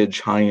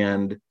vintage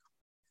high-end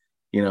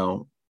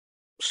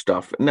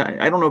stuff. And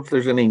I don't know if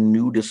there's any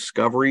new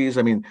discoveries.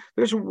 I mean,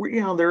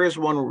 there is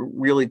one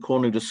really cool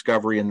new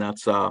discovery, and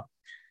that's the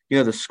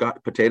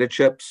Scott potato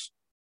chips.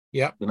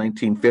 Yeah, the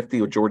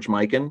 1950 with George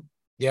Mikan.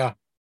 Yeah,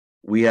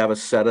 we have a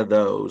set of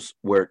those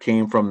where it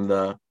came from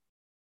the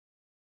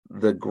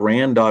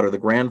granddaughter. The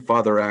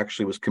grandfather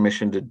actually was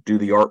commissioned to do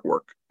the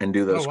artwork and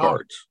do those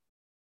cards,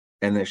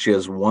 and then she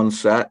has one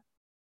set.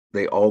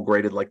 They all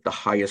graded like the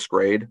highest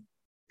grade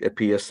at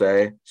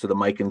PSA. So the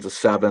Mikan's a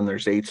 7.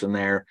 There's 8s in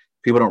there.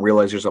 People don't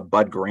realize there's a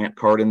Bud Grant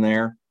card in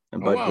there.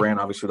 And Bud Grant,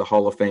 obviously the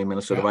Hall of Fame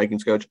Minnesota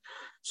Vikings coach.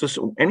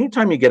 So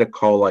anytime you get a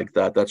call like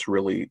that, that's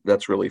really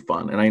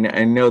fun. And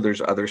I know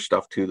there's other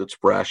stuff too that's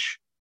fresh.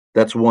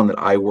 That's one that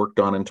I worked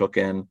on and took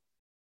in.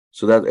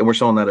 And we're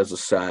selling that as a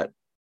set,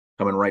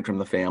 coming right from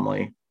the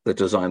family that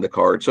designed the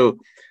card. So,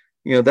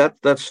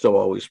 that's still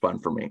always fun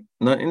for me.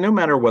 No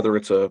matter whether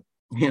it's a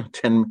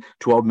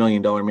 $10-12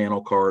 million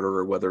mantle card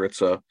or whether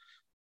it's a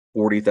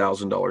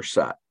 $40,000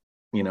 set,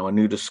 a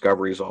new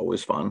discovery is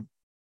always fun.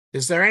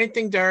 Is there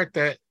anything, Derek,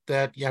 that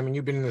I mean,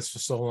 you've been in this for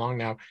so long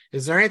now.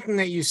 Is there anything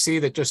that you see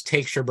that just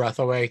takes your breath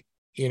away?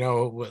 In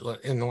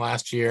the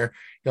last year,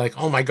 you're like,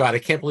 oh my God, I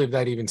can't believe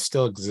that even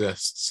still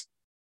exists.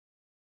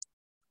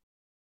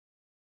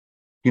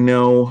 I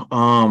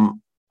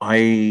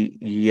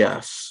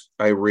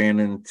ran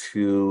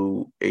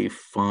into a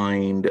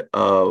find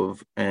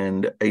of,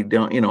 and I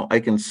don't, I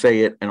can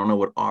say it. I don't know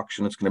what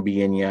auction it's going to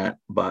be in yet,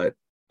 but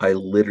I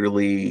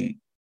literally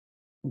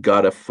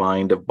got a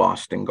find of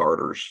Boston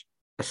Garters,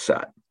 a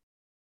set.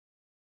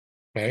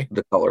 Okay.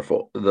 The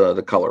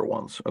the color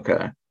ones.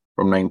 Okay.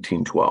 From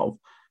 1912.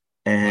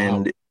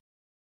 And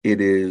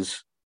it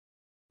is,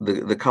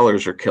 the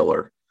colors are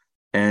killer.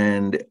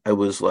 And I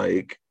was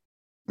like,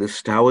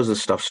 how is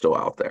this stuff still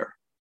out there?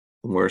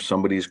 Where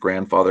somebody's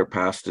grandfather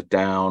passed it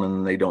down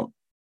and they don't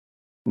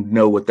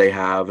know what they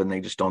have and they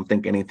just don't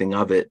think anything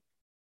of it.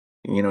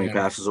 He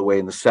passes away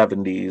in the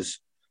 70s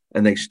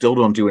and they still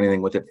don't do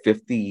anything with it.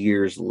 50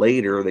 years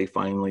later, they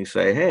finally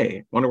say,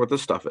 hey, wonder what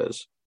this stuff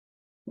is.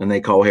 And they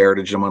call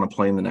Heritage them on a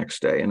plane the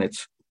next day. And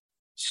it's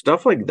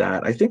stuff like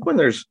that. I think when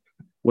there's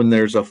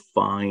a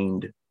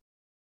find,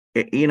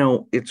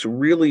 it's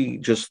really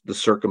just the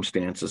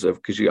circumstances of,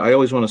 because I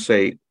always want to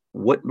say,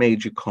 what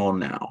made you call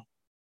now?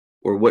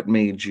 Or what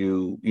made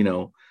you,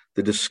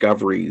 the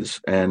discoveries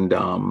and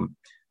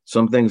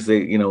some things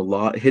they,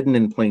 hidden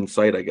in plain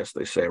sight, I guess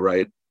they say,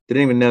 right? They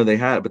didn't even know they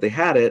had it, but they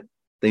had it.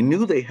 They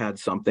knew they had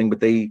something, but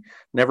they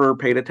never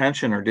paid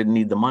attention or didn't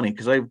need the money.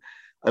 Because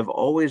I've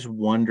always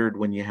wondered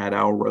when you had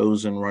Al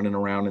Rosen running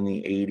around in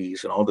the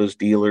 80s and all those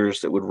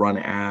dealers that would run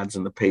ads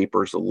in the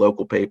papers, the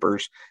local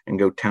papers, and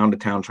go town to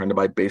town trying to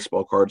buy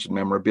baseball cards and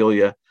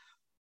memorabilia.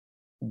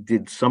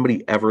 Did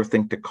somebody ever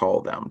think to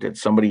call them? Did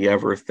somebody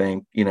ever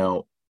think,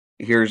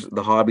 here's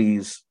the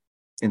hobbies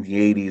in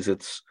the 80s,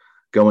 it's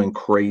going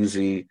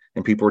crazy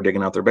and people are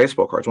digging out their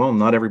baseball cards? Well,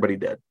 not everybody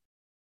did.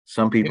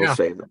 Some people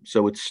save them.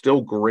 So it's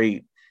still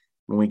great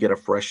when we get a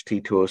fresh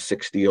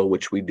T206 deal,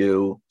 which we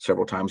do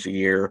several times a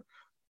year.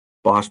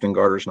 Boston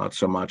Garters, not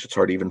so much. It's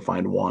hard to even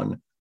find one.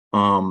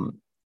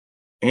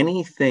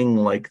 Anything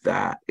like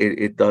that,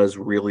 it does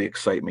really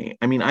excite me.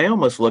 I mean, I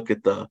almost look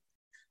at the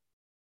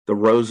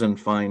Rosen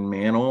fine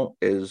mantle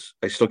is,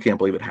 I still can't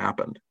believe it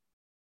happened.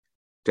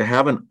 To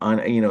have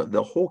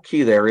the whole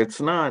key there, it's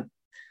not,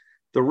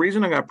 the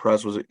reason I got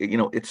pressed was,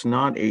 it's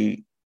not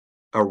a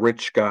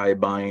rich guy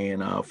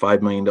buying a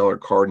 $5 million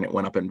card and it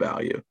went up in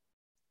value.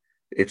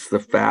 It's the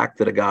fact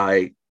that a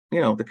guy,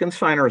 the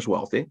consignor is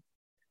wealthy,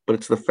 but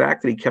it's the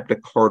fact that he kept a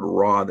card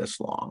raw this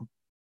long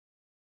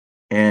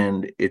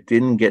and it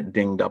didn't get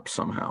dinged up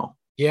somehow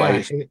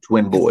by his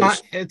twin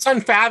boys. It's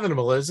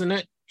unfathomable, isn't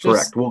it?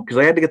 Correct. Well, because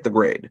I had to get the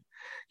grade.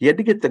 You had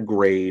to get the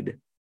grade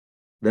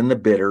then the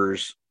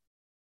bidders,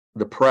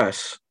 the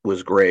press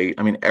was great.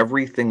 I mean,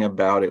 everything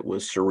about it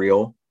was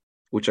surreal,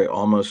 which I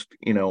almost,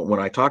 when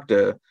I talked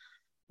to,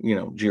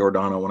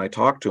 Giordano, when I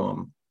talked to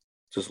him,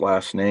 it's his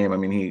last name. I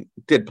mean, he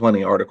did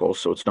plenty of articles,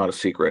 so it's not a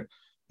secret.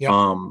 Yep.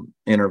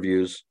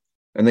 Interviews,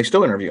 and they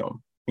still interview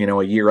him,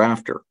 a year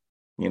after,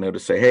 to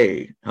say,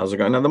 hey, how's it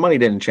going? Now, the money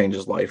didn't change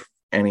his life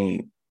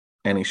any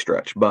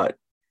stretch, but,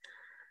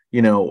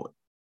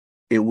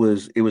 it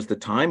was the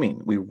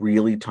timing. We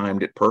really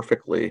timed it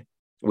perfectly,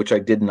 which I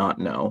did not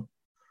know.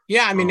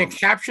 Yeah, I mean, it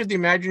captured the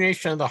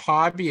imagination of the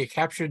hobby. It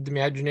captured the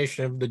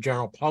imagination of the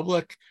general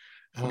public.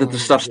 That the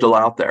stuff's still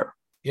out there.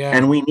 Yeah.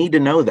 And we need to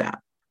know that.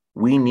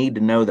 We need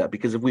to know that,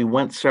 because if we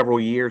went several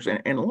years,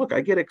 and look,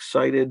 I get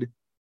excited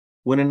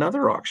when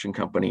another auction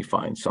company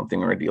finds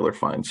something or a dealer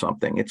finds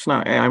something. It's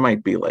not, I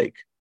might be like,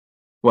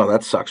 well,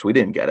 that sucks, we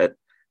didn't get it.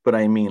 But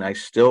I mean, I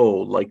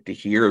still like to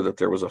hear that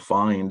there was a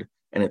find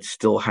and it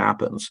still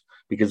happens,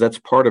 because that's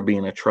part of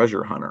being a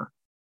treasure hunter.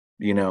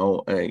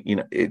 I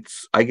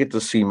get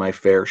to see my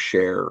fair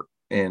share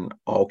in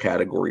all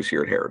categories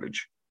here at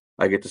Heritage.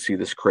 I get to see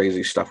this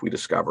crazy stuff we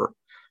discover.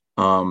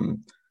 Or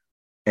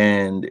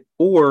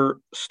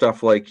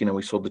stuff like,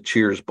 we sold the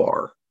Cheers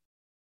bar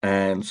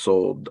and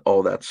sold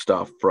all that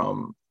stuff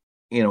from,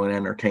 in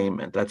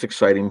entertainment. That's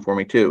exciting for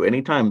me too.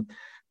 Anytime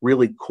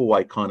really cool,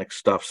 iconic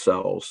stuff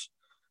sells.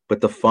 But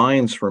the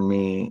finds for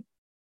me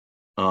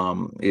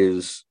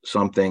is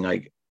something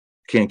I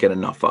can't get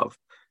enough of.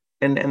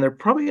 And they're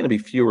probably going to be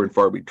fewer and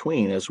far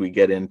between as we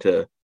get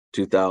into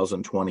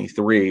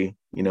 2023.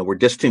 We're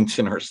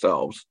distancing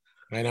ourselves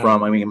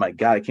from, my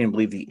God, I can't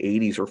believe the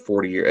 80s or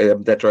 40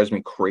 years. That drives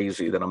me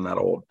crazy that I'm that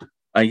old.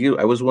 I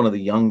was one of the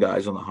young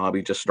guys in the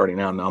hobby just starting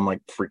out. Now I'm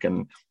like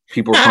freaking,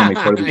 people are calling me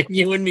part of the,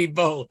 you and me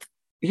both.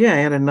 Yeah, I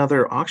had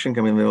another auction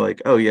company. They're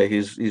like, oh yeah,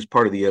 he's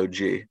part of the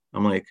OG.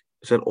 I'm like,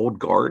 is that old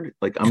guard?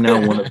 Like, I'm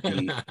now one of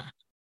the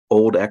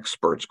old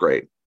experts.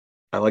 Great.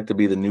 I like to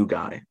be the new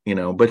guy,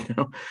 but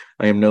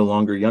I am no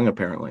longer young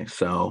apparently.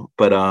 So,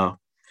 but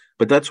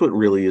that's what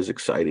really is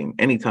exciting.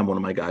 Anytime one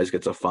of my guys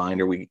gets a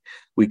find or we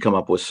come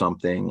up with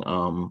something,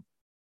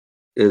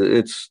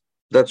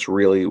 that's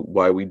really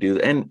why we do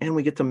that. And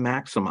we get to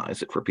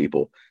maximize it for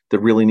people that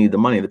really need the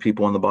money. The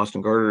people on the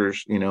Boston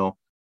Garters,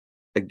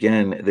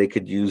 again, they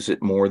could use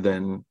it more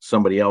than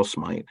somebody else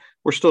might.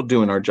 We're still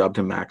doing our job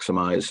to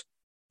maximize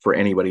for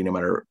anybody, no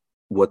matter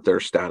what their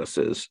status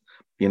is.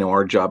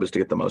 Our job is to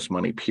get the most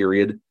money,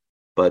 period.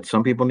 But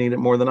some people need it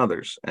more than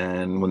others.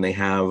 And when they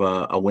have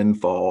a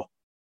windfall,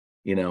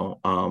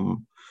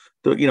 I'll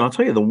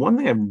tell you, the one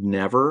thing I've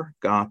never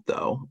got,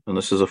 though, and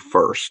this is a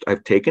first,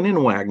 I've taken in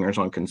Wagners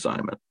on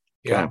consignment.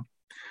 Okay. Yeah.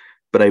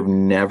 But I've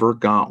never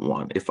got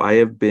one. If I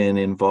have been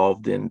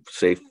involved in,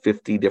 say,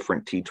 50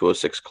 different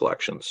T206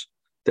 collections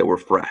that were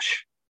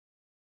fresh,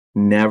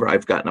 never,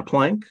 I've gotten a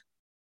plank,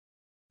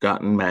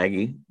 gotten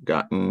Maggie,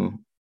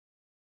 gotten,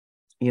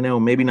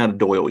 maybe not a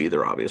Doyle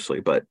either, obviously,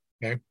 but,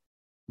 okay.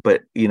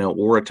 But,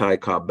 or a Ty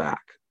Cobb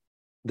back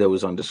that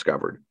was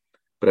undiscovered.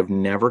 But I've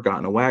never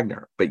gotten a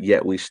Wagner. But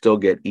yet we still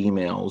get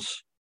emails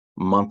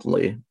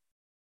monthly,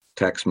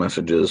 text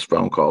messages,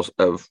 phone calls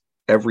of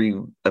every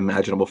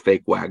imaginable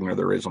fake Wagner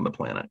there is on the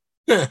planet.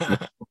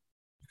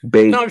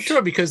 No, I'm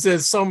sure, because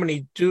there's so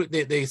many.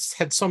 They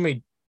had so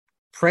many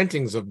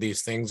printings of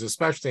these things,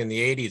 especially in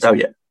the 80s. Oh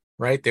yeah,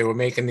 right. They were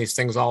making these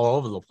things all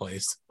over the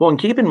place. Well, and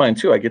keep in mind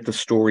too, I get the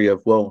story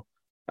of, well,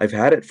 I've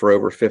had it for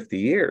over 50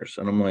 years,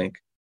 and I'm like,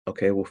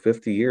 okay, well,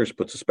 50 years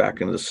puts us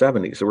back into the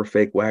 70s. There were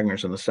fake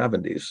Wagners in the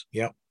 70s.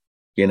 Yep.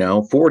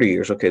 40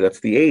 years. Okay, that's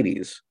the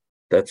 80s.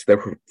 There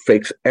were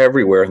fakes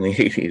everywhere in the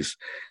 80s.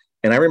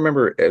 And I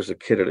remember as a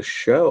kid at a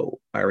show,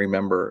 I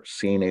remember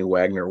seeing a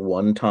Wagner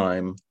one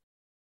time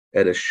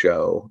at a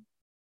show,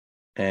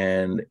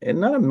 and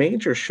not a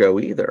major show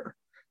either.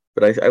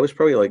 But I was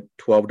probably like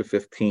 12 to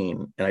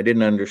 15, and I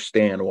didn't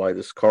understand why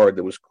this card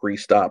that was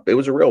creased up, it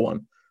was a real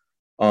one.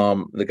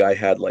 The guy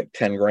had like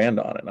 10 grand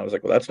on it. And I was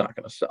like, well, that's not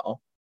going to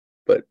sell.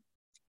 But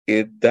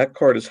that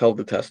card has held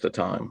the test of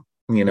time.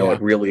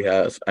 It really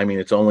has. I mean,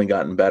 it's only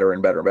gotten better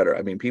and better and better.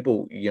 I mean,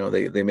 people,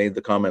 they made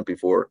the comment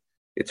before,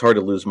 it's hard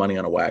to lose money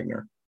on a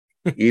Wagner.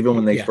 Even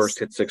when they Yes. first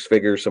hit six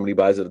figures, somebody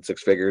buys it at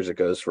six figures, it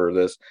goes for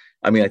this.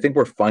 I mean, I think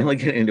we're finally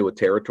getting into a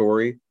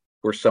territory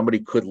where somebody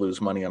could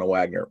lose money on a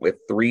Wagner. If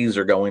threes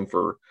are going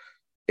for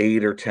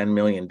 $8 or $10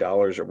 million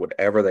or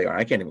whatever they are,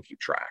 I can't even keep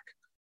track,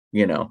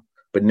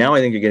 But now I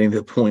think you're getting to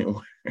the point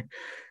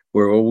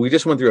where we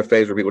just went through a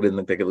phase where people didn't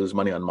think they could lose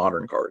money on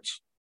modern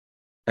cards.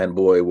 And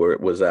boy, where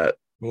was that?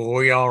 Well,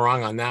 we all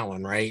wrong on that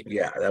one, right?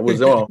 Yeah, that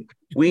was all.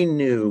 We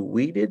knew,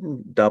 we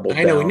didn't double down.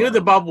 I know, we knew the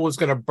bubble was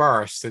going to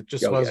burst. It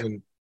just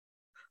wasn't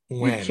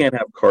when. You can't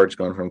have cards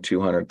going from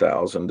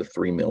 200,000 to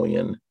 3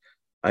 million.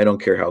 I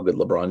don't care how good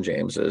LeBron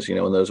James is. And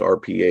those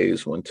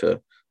RPAs went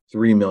to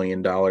 $3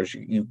 million.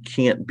 You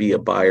can't be a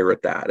buyer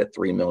at that at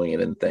 3 million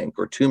and think,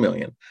 or 2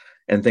 million,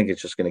 and think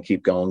it's just going to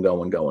keep going.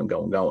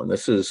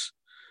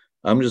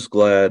 I'm just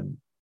glad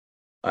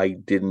I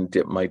didn't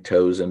dip my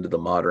toes into the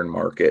modern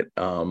market,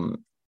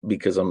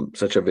 because I'm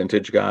such a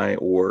vintage guy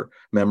or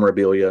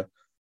memorabilia.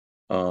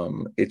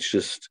 It's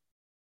just,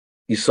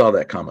 you saw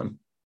that coming.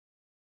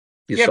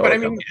 Yeah, but I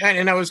mean,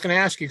 and I was going to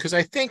ask you, because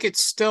I think it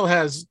still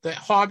has, the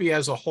hobby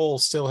as a whole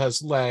still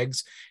has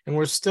legs, and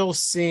we're still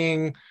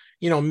seeing,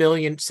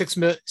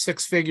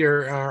 six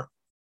figure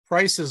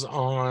prices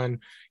on,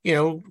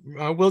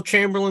 Will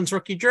Chamberlain's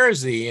rookie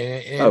jersey.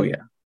 Oh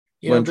yeah.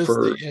 Went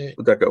for,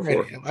 what'd that go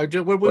for?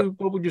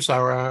 What would you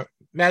say?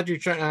 Matthew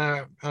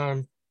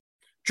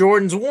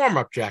Jordan's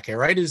warm-up jacket,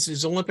 right?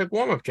 His Olympic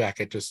warm-up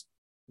jacket just.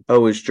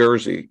 Oh, his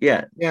jersey.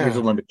 Yeah. His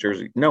Olympic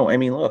jersey. No, I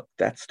mean, look,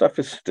 that stuff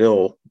is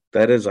still,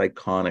 that is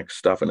iconic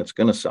stuff, and it's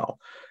going to sell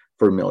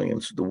for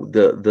millions.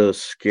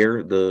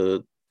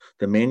 The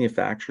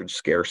manufactured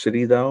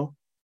scarcity, though,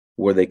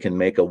 where they can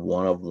make a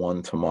one of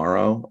one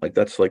tomorrow, like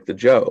that's like the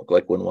joke.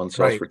 Like when one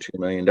sells for $2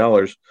 million,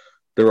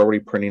 they're already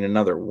printing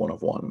another one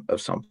of one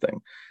of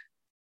something.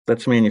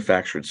 That's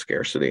manufactured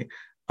scarcity.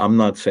 I'm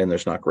not saying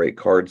there's not great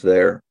cards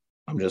there.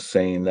 I'm just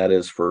saying that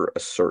is for a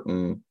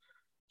certain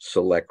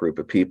select group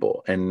of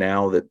people. And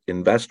now that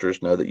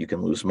investors know that you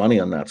can lose money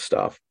on that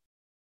stuff,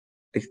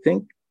 I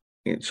think,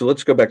 so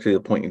let's go back to the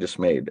point you just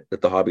made,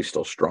 that the hobby's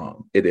still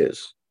strong. It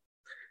is.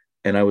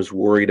 And I was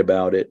worried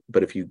about it.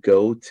 But if you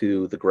go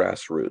to the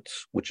grassroots,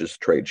 which is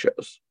trade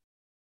shows,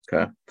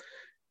 okay,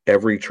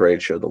 every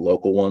trade show, the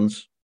local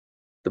ones,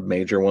 the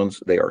major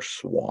ones, they are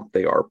swamped.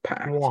 They are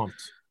packed.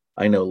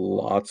 I know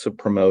lots of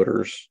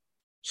promoters,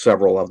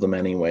 several of them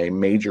anyway,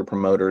 major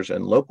promoters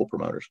and local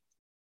promoters.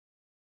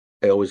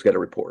 I always get a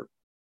report,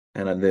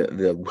 and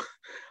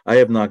I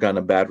have not gotten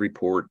a bad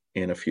report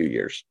in a few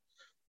years.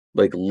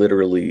 Like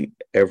literally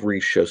every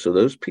show. So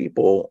those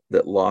people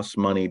that lost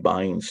money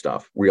buying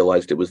stuff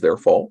realized it was their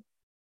fault,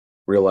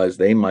 realized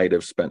they might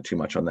have spent too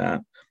much on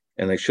that,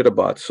 and they should have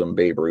bought some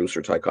Babe Ruths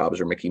or Ty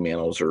Cobbs or Mickey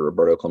Mantles or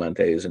Roberto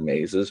Clementes and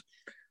Mazes,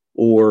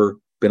 or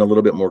been a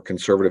little bit more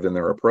conservative in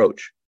their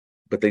approach.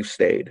 But they've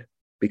stayed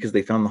because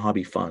they found the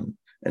hobby fun,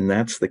 and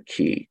that's the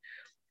key.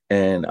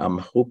 And I'm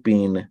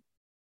hoping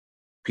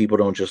people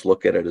don't just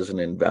look at it as an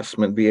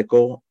investment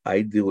vehicle.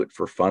 I do it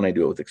for fun. I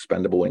do it with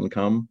expendable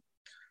income.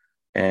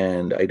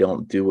 And I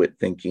don't do it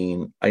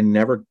thinking, I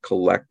never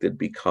collected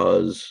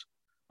because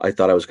I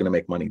thought I was going to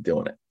make money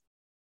doing it.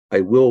 I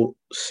will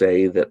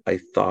say that I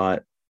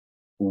thought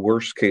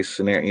worst case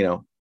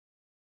scenario,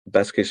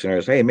 best case scenario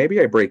is, hey, maybe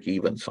I break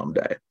even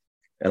someday.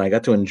 And I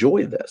got to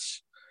enjoy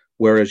this.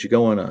 Whereas you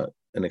go on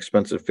an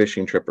expensive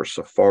fishing trip or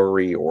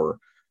safari, or,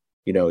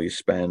 you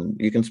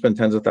can spend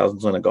tens of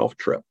thousands on a golf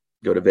trip,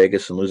 go to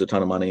Vegas and lose a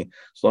ton of money.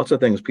 So lots of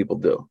things people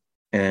do.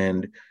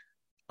 And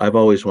I've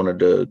always wanted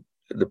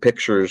the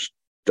pictures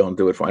don't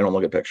do it for, I don't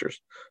look at pictures.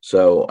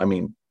 So, I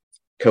mean,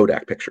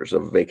 Kodak pictures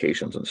of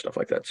vacations and stuff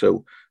like that.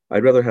 So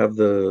I'd rather have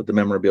the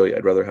memorabilia.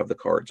 I'd rather have the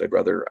cards. I've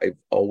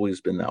always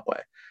been that way.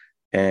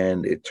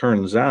 And it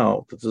turns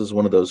out that this is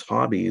one of those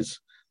hobbies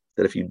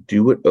that if you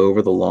do it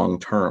over the long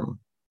term,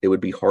 it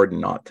would be hard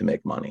not to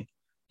make money.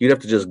 You'd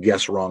have to just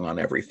guess wrong on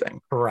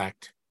everything.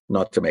 Correct.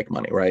 Not to make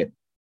money, right?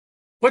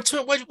 What's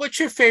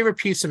your favorite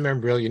piece of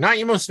memorabilia? Not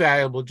your most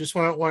valuable, just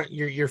want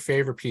your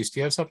favorite piece. Do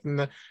you have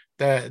something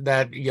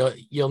that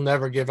you'll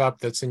never give up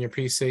that's in your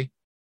PC?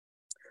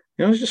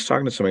 I was just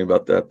talking to somebody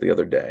about that the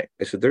other day.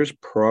 I said, there's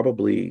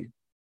probably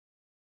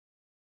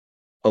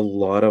a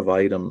lot of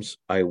items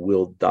I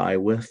will die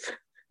with,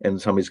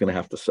 and somebody's going to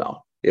have to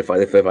sell if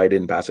I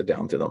didn't pass it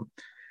down to them.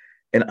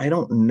 And I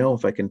don't know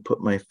if I can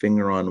put my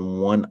finger on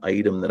one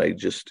item that I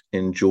just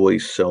enjoy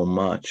so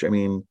much. I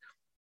mean,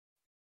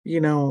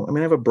 I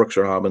have a Brooks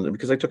Robinson,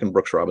 because I took in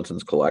Brooks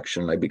Robinson's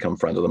collection. I become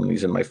friends with him, and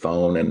he's in my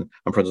phone, and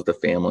I'm friends with the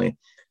family.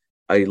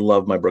 I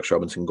love my Brooks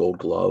Robinson Gold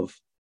Glove,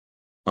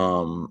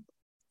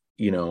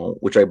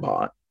 which I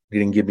bought. He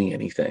didn't give me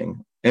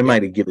anything. It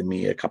might have given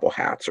me a couple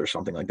hats or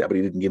something like that, but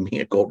he didn't give me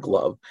a Gold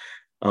Glove.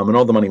 And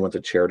all the money went to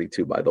charity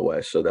too, by the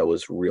way. So that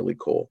was really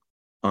cool.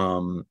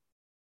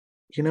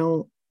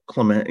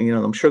 Clement,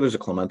 I'm sure there's a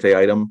Clemente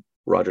item,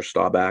 Roger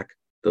Staubach.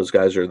 Those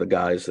guys are the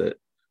guys that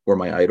were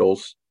my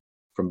idols.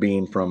 From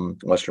being from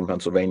Western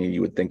Pennsylvania,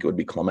 you would think it would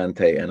be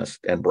Clemente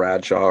and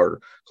Bradshaw,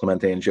 or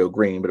Clemente and Joe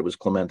Green, but it was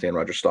Clemente and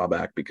Roger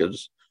Staubach,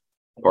 because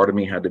part of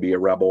me had to be a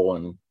rebel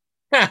and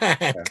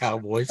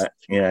Cowboys. I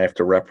have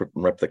to rep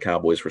the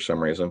Cowboys for some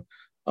reason.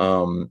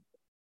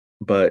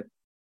 But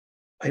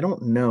I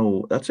don't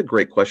know. That's a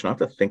great question. I have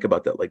to think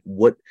about that. Like,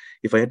 what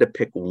if I had to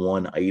pick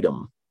one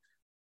item?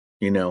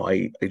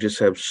 I just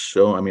have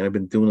I've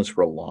been doing this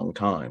for a long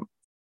time.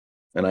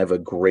 And I have a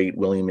great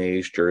Willie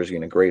Mays jersey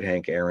and a great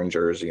Hank Aaron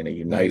jersey and a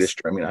Unitas.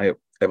 Nice. I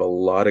have a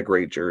lot of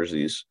great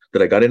jerseys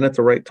that I got in at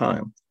the right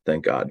time.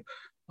 Thank God.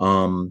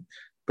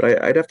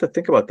 But I'd have to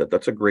think about that.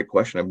 That's a great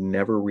question. I've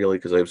never really,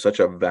 because I have such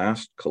a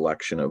vast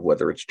collection of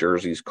whether it's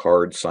jerseys,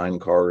 cards,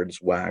 signed cards,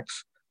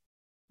 wax.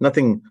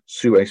 Nothing.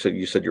 Sue,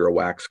 you said you're a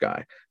wax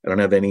guy. I don't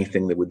have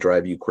anything that would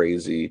drive you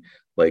crazy.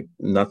 Like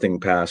nothing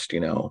past,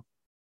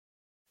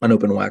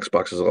 unopened wax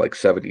boxes are like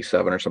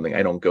 77 or something.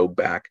 I don't go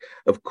back.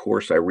 Of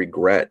course, I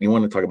regret. You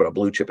want to talk about a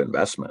blue chip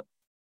investment?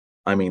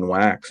 I mean,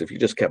 wax. If you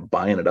just kept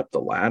buying it up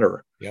the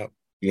ladder, yep.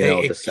 The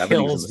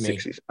 70s and the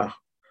 60s. Oh,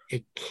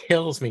 It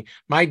kills me.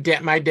 My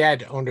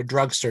dad owned a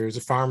drugstore. He was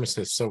a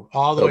pharmacist. So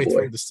all the Oh way boy.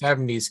 through the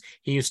 70s,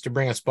 he used to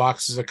bring us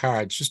boxes of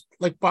cards, just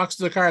like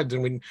boxes of cards.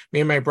 And me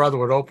and my brother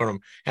would open them.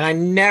 And I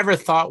never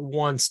thought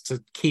once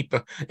to keep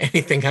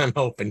anything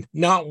unopened.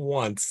 Not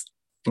once.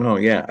 Oh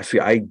yeah. See,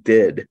 I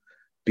did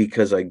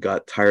because I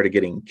got tired of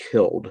getting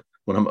killed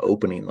when I'm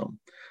opening them.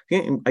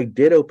 Yeah, I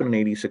did open an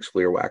 86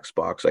 Fleer wax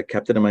box. I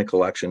kept it in my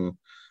collection.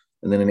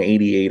 And then in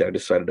 88, I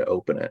decided to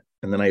open it.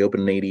 And then I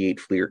opened an 88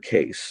 Fleer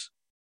case.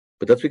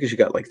 But that's because you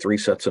got like 3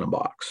 sets in a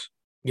box.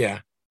 Yeah.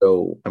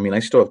 So, I mean, I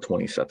still have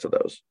 20 sets of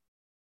those.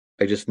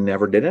 I just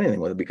never did anything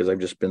with it because I've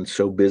just been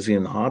so busy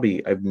in the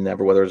hobby. I've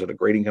never, whether it's at a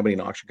grading company,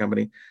 an auction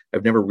company,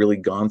 I've never really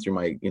gone through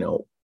my,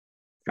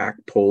 back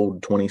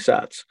pulled 20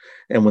 sets.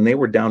 And when they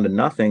were down to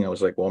nothing, I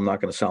was like, well, I'm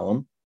not going to sell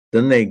them.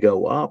 Then they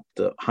go up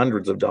to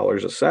hundreds of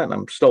dollars a set. And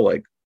I'm still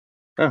like,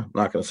 I'm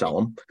not going to sell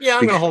them. Yeah,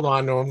 I'm going Because to hold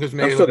on to them because I'm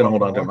maybe still they'll going to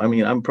go hold on to more. them. I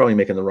mean, I'm probably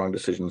making the wrong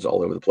decisions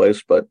all over the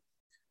place, but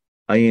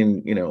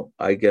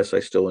I guess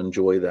I still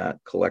enjoy that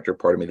collector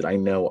part of me that I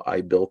know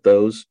I built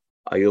those.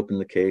 I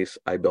opened the case.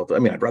 I built it. I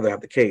mean, I'd rather have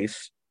the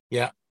case,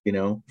 Yeah.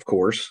 of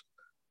course.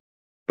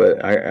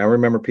 But I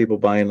remember people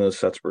buying those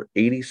sets for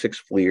 86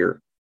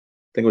 Fleer.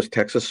 I think it was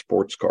Texas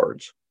Sports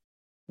Cards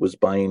was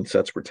buying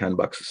sets for $10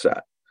 a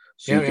set.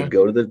 So Yeah, you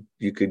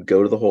could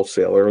go to the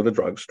wholesaler or the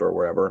drugstore,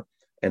 wherever,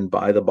 and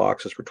buy the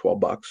boxes for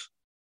 $12.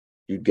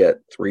 You'd get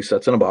 3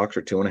 sets in a box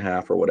or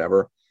 2.5 or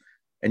whatever,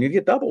 and you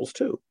get doubles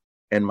too.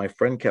 And my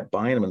friend kept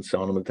buying them and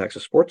selling them with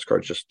Texas Sports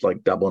Cards, just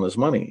like doubling his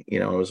money.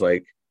 It was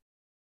like,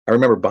 I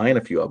remember buying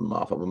a few of them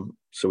off of him,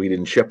 so he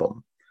didn't ship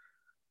them,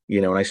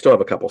 and I still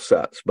have a couple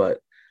sets, but,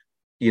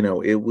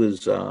 it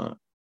was, I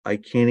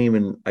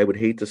would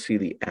hate to see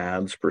the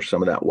ads for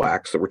some of that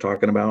wax that we're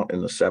talking about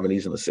in the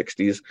 70s and the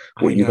 60s,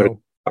 what I you could have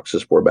know.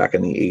 boxes for back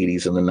in the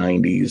 80s and the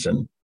 90s.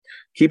 And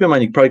keep in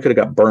mind, you probably could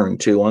have got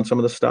burned too on some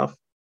of the stuff,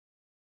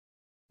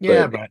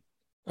 Yeah, but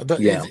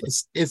but yeah.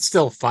 it's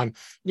still fun.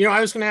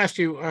 I was going to ask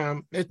you.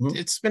 Mhm.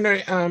 It's been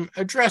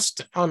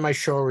addressed on my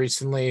show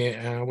recently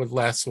with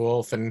Les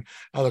Wolf and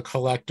other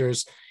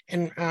collectors,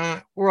 and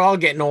we're all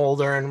getting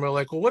older, and we're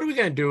like, well, what are we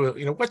going to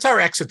do? What's our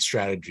exit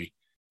strategy?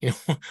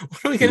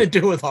 What are we going to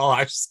do with all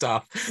our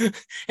stuff?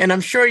 And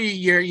I'm sure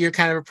you're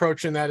kind of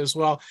approaching that as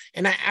well.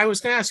 And I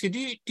was going to ask you, do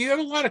you have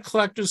a lot of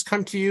collectors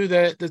come to you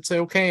that say,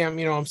 okay,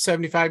 I'm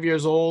 75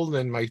 years old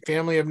and my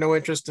family have no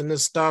interest in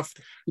this stuff.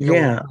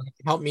 Yeah.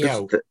 Help me That's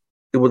out.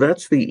 well,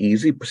 that's the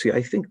easy. See,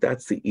 I think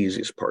that's the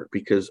easiest part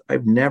because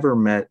I've never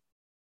met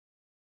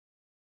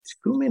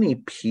too many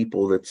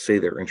people that say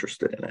they're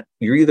interested in it.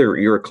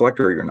 You're a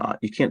collector or you're not.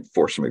 You can't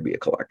force somebody to be a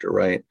collector,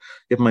 right?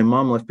 If my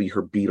mom left me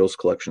her Beatles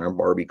collection or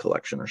Barbie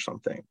collection or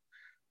something,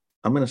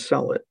 I'm going to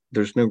sell it.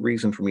 There's no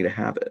reason for me to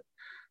have it.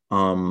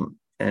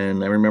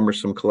 And I remember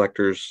some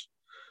collectors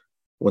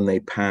when they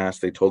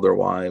passed, they told their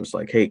wives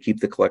like, "Hey, keep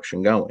the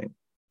collection going."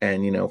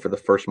 And for the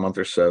first month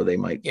or so, they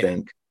might Yeah.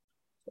 think,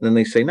 and then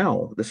they say,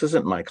 "No, this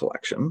isn't my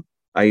collection.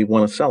 I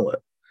want to sell it."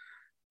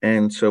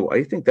 And so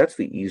I think that's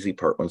the easy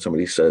part when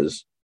somebody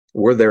says,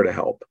 we're there to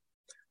help.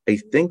 I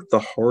think the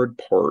hard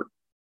part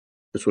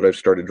is what I've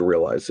started to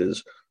realize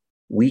is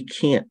we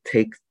can't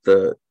take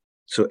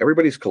so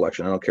everybody's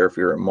collection, I don't care if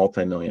you're a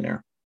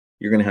multimillionaire,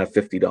 you're going to have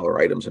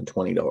 $50 items and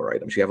 $20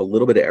 items. You have a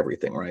little bit of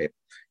everything, right?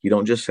 You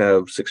don't just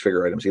have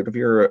 6-figure items. Even if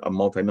you're a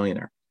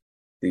multimillionaire,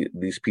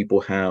 these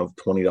people have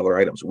 $20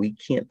 items. We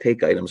can't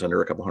take items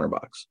under a couple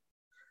 $100.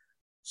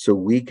 So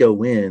we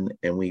go in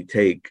and we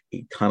take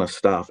a ton of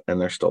stuff and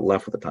they're still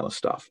left with a ton of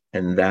stuff.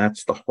 And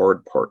that's the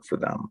hard part for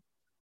them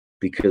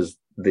because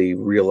they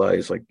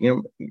realize, like,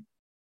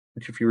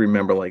 if you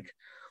remember, like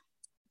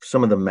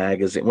some of the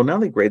magazine, well, now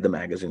they grade the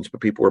magazines,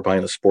 but people were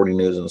buying the sporting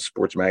news and the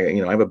sports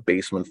magazine. I have a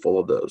basement full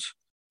of those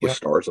with Yep.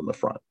 stars on the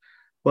front.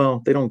 Well,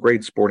 they don't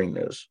grade sporting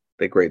news.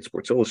 They grade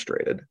Sports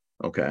Illustrated.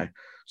 Okay.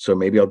 So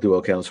maybe I'll do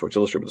okay on Sports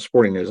Illustrated, but the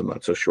sporting news, I'm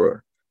not so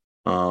sure.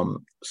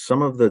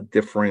 Some of the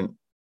different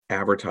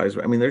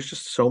advertisement, there's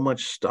just so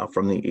much stuff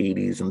from the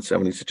 80s and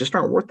 70s that just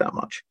aren't worth that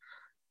much.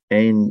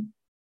 And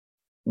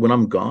when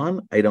I'm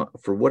gone, I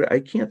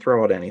can't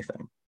throw out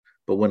anything.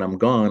 But when I'm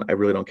gone, I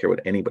really don't care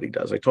what anybody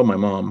does. I told my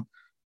mom,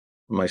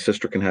 my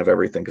sister can have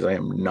everything because I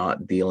am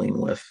not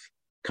dealing with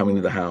coming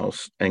to the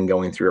house and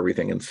going through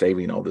everything and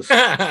saving all this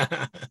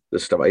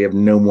this stuff. I have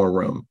no more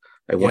room.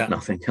 I want Yeah.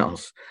 nothing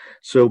else.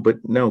 So, but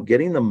no,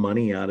 getting the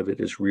money out of it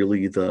is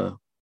really the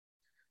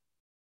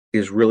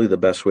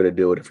best way to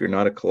do it. If you're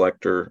not a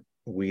collector,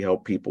 we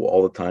help people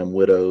all the time,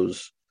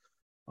 widows,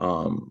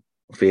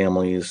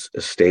 families,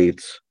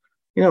 estates,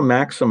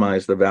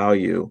 maximize the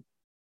value.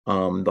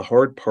 The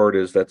hard part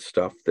is that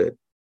stuff that,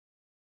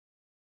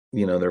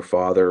 their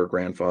father or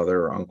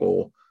grandfather or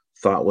uncle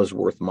thought was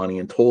worth money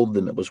and told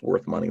them it was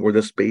worth money, or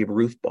this Babe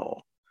Ruth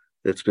ball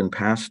that's been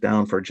passed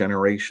down for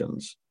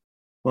generations.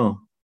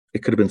 Well, it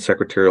could have been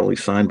secretarially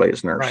signed by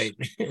his nurse. Right.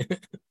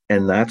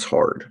 And that's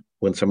hard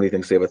when somebody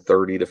thinks they have a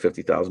 $30,000 to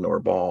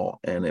 $50,000 ball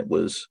and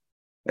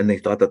they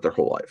thought that their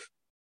whole life.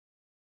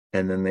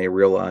 And then they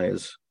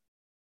realize,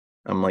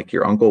 I'm like,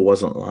 your uncle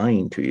wasn't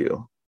lying to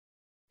you.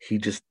 He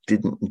just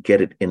didn't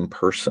get it in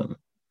person.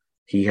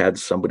 he had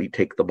somebody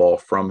take the ball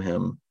from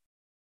him,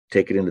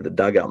 take it into the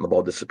dugout, and the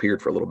ball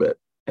disappeared for a little bit,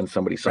 and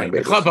somebody signed Right. The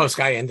Babe Ruth's clubhouse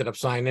guy ended up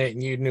signing it,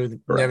 and you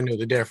never knew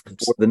the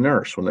difference. Or the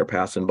nurse when they're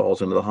passing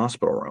balls into the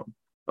hospital room.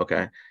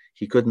 Okay.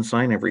 He couldn't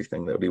sign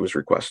everything that he was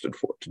requested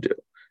for to do.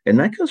 And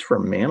that goes for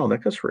Mantle.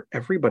 That goes for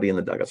everybody in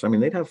the dugouts. I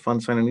mean, they'd have fun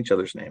signing each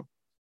other's name.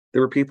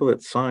 There were people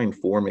that signed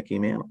for Mickey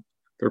Mantle.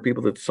 There were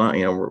people that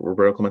signed,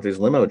 Roberto Clemente's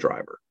limo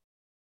driver.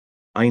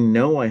 I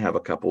know I have a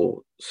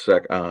couple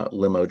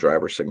limo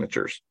driver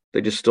signatures.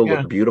 They just still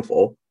look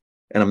beautiful.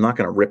 And I'm not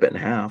going to rip it in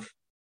half.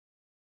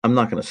 I'm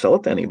not going to sell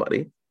it to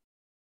anybody,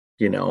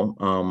 but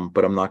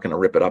I'm not going to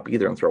rip it up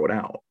either and throw it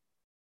out.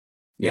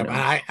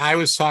 Yeah, I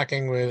was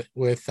talking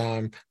with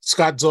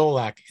Scott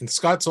Zolak, and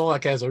Scott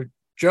Zolak, as a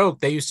joke,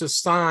 they used to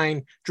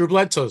sign Drew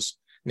Bledsoe's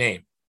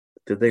name.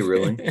 Did they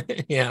really?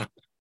 Yeah.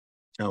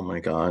 Oh my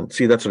God!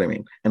 See, that's what I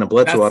mean. And a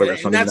Bledsoe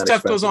autograph, and that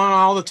stuff goes on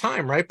all the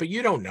time, right? But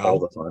you don't know all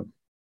the time.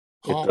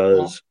 It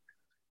does,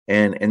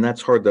 and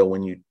that's hard though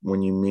when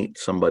you meet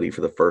somebody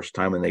for the first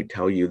time and they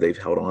tell you they've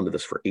held on to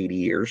this for 80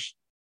 years.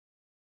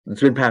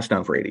 It's been passed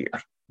down for 80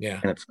 years. Yeah,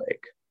 and it's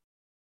fake.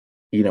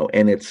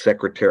 And it's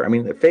secretary. I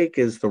mean, the fake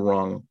is the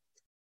wrong.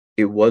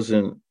 It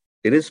wasn't.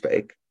 It is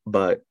fake,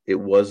 but it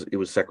was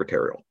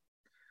secretarial.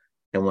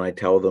 And when I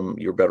tell them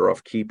you're better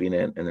off keeping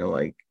it, and they're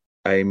like,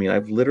 I mean,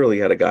 I've literally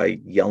had a guy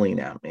yelling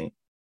at me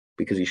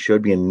because he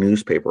showed me a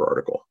newspaper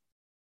article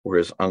where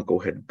his uncle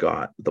had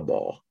got the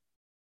ball,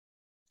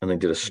 and they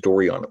did a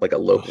story on it, like a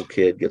local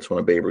kid gets one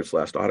of Babe Ruth's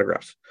last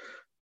autographs.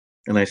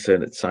 And I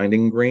said, it's signed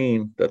in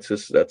green. That's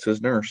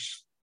his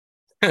nurse.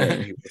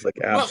 And he was like,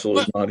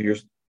 absolutely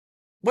not.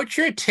 What's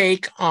your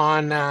take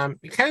on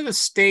kind of the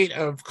state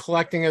of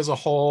collecting as a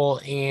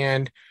whole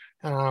and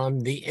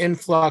the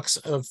influx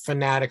of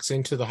fanatics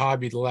into the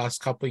hobby the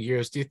last couple of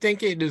years? Do you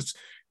think it is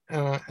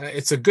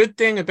it's a good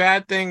thing, a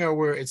bad thing, or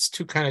where it's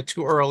too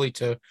early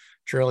to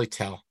really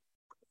tell?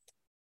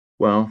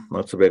 Well,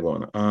 that's a big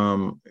one.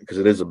 Because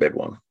it is a big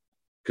one.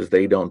 Because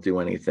they don't do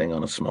anything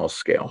on a small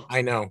scale.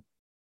 I know.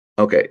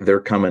 Okay,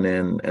 they're coming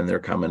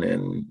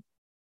in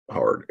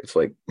hard. It's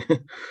like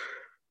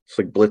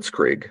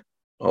Blitzkrieg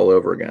all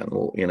over again,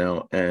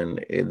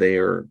 and they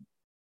are,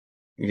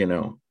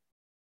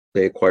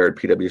 they acquired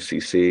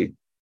PWCC,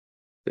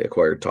 they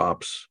acquired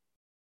Topps,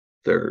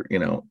 they're,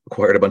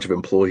 acquired a bunch of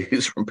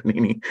employees from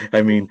Panini.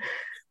 I mean,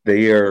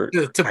 they are,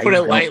 to put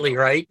it lightly,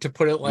 right? To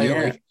put it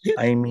lightly. Yeah,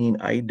 I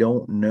mean, I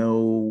don't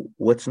know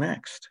what's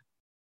next.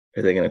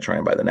 Are they going to try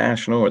and buy the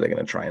National? Are they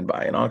going to try and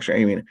buy an auction?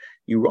 I mean,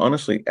 you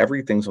honestly,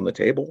 everything's on the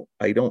table.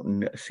 I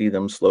don't see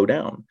them slow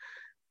down.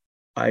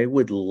 I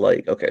would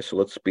like, okay,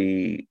 so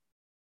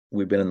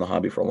we've been in the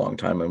hobby for a long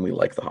time and we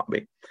like the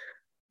hobby.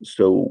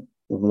 So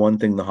one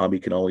thing the hobby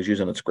can always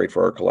use, and it's great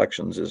for our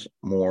collections, is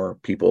more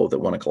people that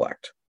want to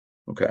collect.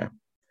 Okay.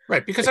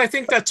 Right. Because I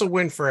think that's a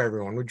win for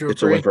everyone. Would you agree?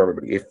 It's a win for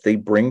everybody. If they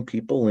bring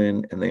people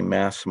in and they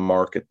mass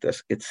market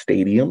this, it's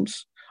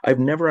stadiums. I've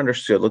never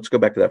understood. Let's go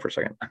back to that for a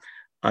second.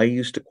 I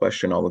used to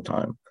question all the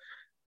time.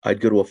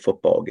 I'd go to a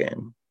football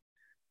game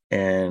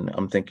and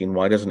I'm thinking,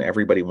 why doesn't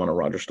everybody want a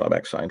Roger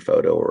Staubach signed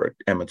photo or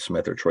an Emmitt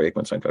Smith or Troy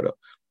Aikman signed photo?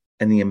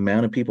 And the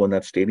amount of people in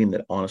that stadium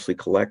that honestly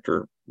collect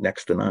are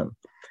next to none.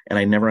 And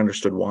I never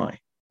understood why.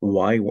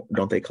 Why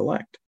don't they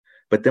collect?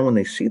 But then when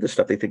they see the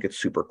stuff, they think it's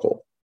super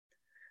cool.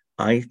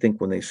 I think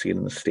when they see it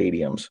in the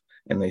stadiums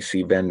and they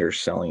see vendors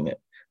selling it,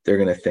 they're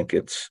going to think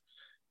it's,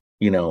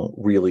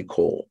 really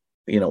cool.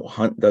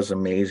 Hunt does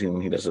amazing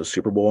when he does a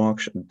Super Bowl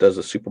auction, does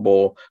a Super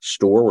Bowl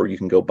store where you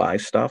can go buy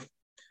stuff.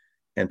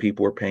 And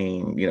people are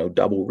paying,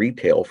 double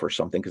retail for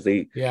something because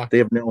they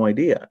have no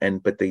idea.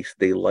 But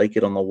they like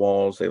it on the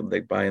walls. They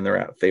buy in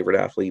their favorite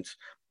athletes.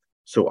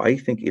 So I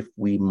think if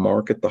we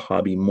market the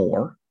hobby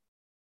more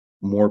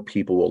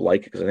people will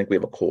like it because I think we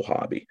have a cool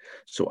hobby.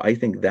 So I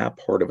think that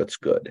part of it's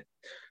good.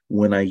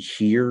 When I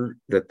hear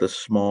that the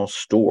small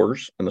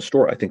stores and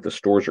I think the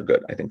stores are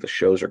good. I think the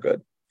shows are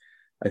good.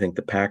 I think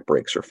the pack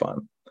breaks are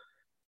fun.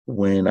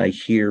 When I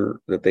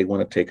hear that they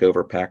want to take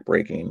over pack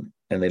breaking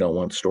and they don't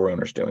want store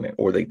owners doing it,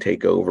 or they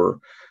take over,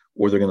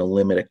 or they're going to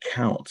limit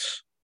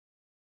accounts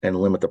and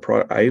limit the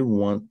product. I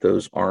want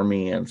those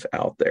army ants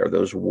out there,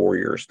 those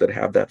warriors that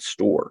have that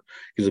store.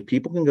 Because if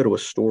people can go to a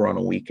store on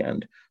a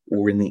weekend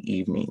or in the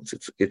evenings,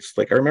 it's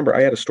like, I remember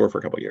I had a store for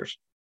a couple of years.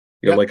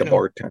 You're like a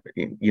bartender.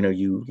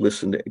 You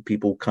listen to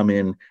people come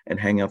in and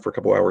hang out for a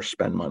couple of hours,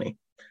 spend money.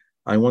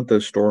 I want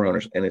those store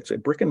owners, and it's a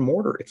brick and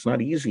mortar. It's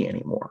not easy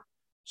anymore.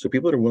 So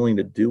people that are willing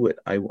to do it,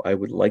 I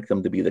would like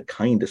them to be the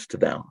kindest to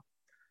them,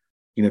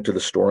 to the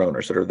store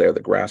owners that are there,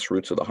 the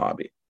grassroots of the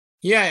hobby.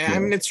 Yeah, I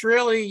mean, it's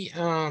really,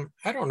 I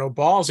don't know,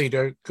 ballsy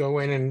to go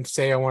in and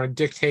say, I want to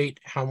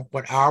dictate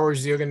what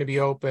hours you're going to be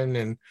open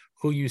and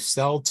who you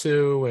sell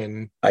to.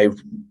 And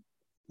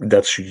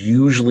that's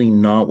usually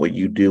not what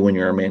you do when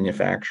you're a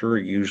manufacturer.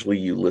 Usually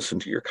you listen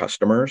to your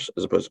customers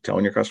as opposed to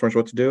telling your customers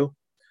what to do.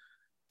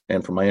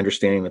 And from my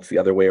understanding, that's the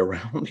other way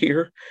around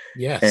here.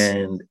 Yes.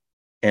 And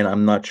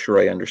I'm not sure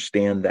I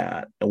understand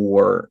that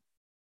or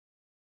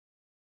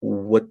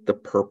what the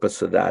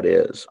purpose of that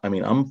is. I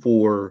mean, I'm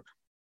for,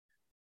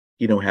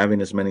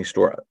 having as many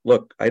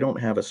look, I don't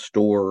have a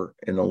store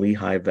in the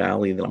Lehigh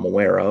Valley that I'm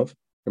aware of.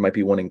 There might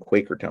be one in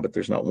Quakertown, but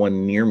there's not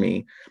one near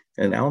me.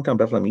 And Allentown,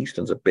 Bethlehem,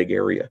 Easton's a big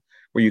area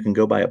where you can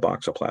go buy a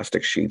box of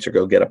plastic sheets or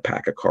go get a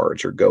pack of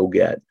cards or go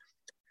get.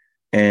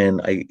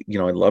 And I'd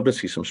love to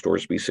see some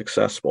stores be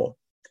successful.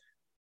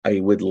 I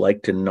would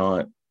like to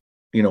not,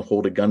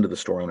 hold a gun to the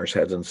store owners'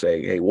 heads and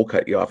say, hey, we'll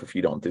cut you off if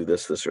you don't do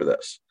this, this, or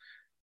this.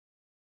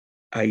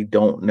 I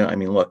don't know. I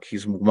mean, look,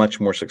 he's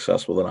much more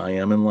successful than I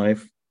am in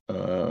life.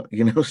 So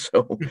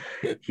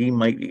he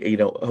might,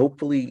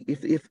 hopefully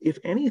if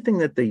anything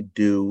that they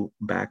do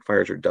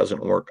backfires or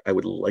doesn't work, I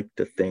would like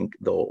to think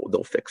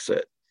they'll fix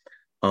it.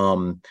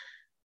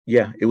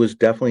 It was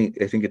definitely,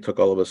 I think it took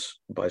all of us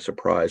by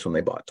surprise when they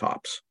bought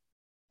Topps.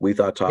 We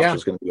thought Topps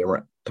was going to be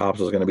around, Topps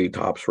was going to be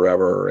Topps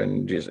forever.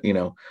 And just,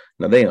 now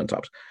they own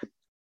Topps.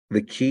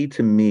 The key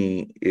to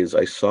me is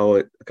I saw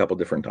it a couple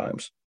different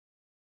times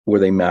where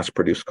they mass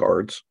produce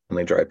cards and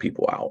they drive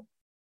people out.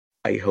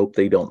 I hope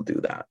they don't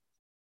do that.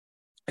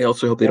 I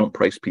also hope they don't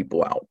price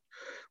people out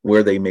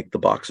where they make the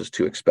boxes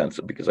too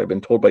expensive, because I've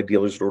been told by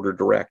dealers that order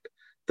direct,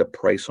 the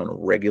price on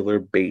regular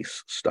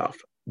base stuff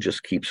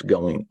just keeps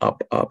going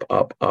up.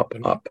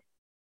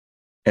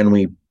 And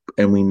we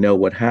know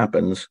what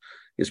happens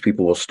is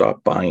people will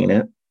stop buying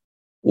it,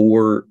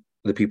 or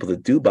the people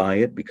that do buy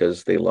it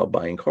because they love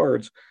buying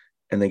cards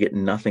and they get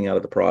nothing out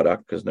of the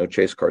product because no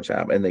chase cards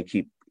have, and they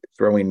keep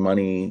throwing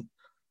money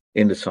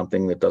into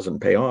something that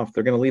doesn't pay off.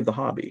 They're going to leave the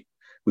hobby.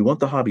 We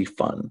want the hobby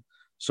fun.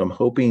 So I'm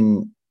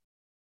hoping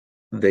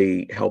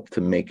they help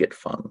to make it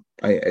fun.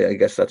 I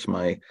guess that's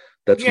my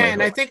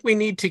and I think we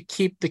need to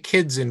keep the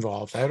kids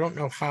involved. I don't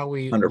know how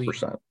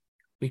 100%.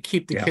 We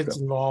keep the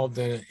kids involved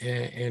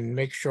and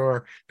make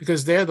sure,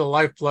 because they're the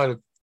lifeblood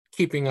of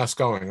keeping us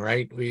going,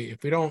 right?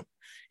 If we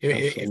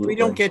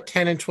don't get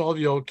 10 and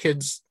 12-year-old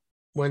kids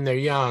when they're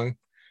young,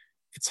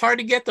 it's hard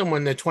to get them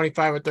when they're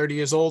 25 or 30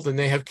 years old and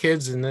they have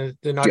kids and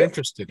they're not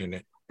interested in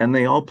it. And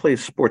they all play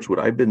sports. What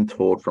I've been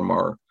told from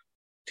our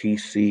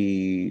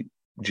TCG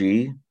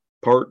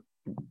part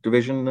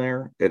division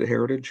there at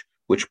Heritage,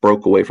 which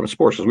broke away from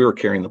sports, because we were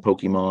carrying the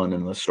Pokemon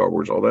and the Star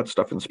Wars, all that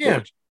stuff in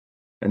sports.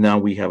 And now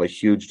we have a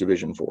huge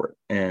division for it.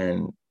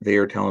 And they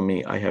are telling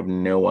me I have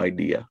no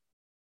idea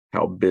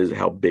how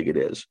big it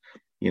is.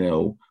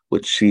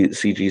 With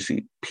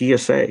CGC,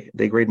 PSA,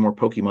 they grade more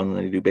Pokemon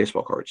than they do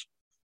baseball cards.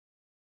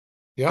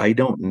 Yeah, I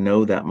don't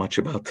know that much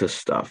about this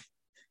stuff.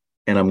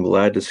 And I'm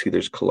glad to see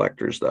there's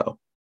collectors, though,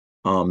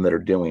 that are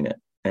doing it.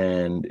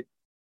 And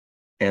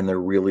they're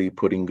really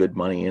putting good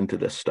money into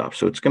this stuff.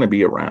 So it's going to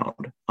be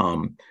around.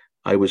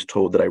 I was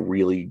told that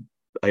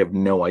I have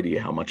no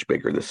idea how much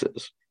bigger this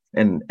is.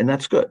 And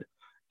that's good.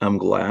 I'm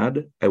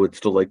glad. I would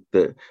still like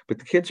but the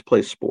kids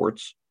play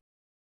sports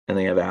and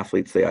they have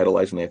athletes they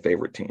idolize and they have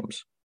favorite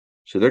teams.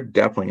 So they're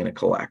definitely going to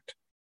collect.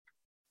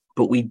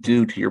 But we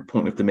do, to your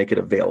point, we have to make it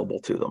available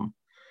to them.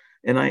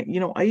 And I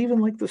even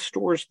like the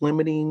stores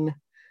limiting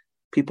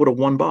people to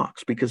one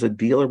box, because a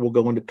dealer will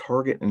go into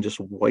Target and just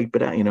wipe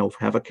it out,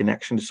 have a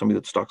connection to somebody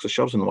that stocks the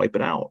shelves and wipe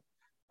it out.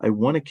 I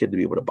want a kid to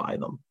be able to buy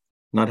them,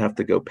 not have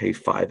to go pay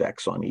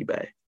 5x on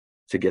eBay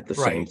to get the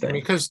same thing.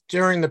 Because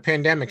during the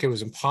pandemic, it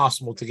was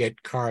impossible to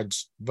get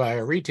cards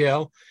via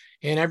retail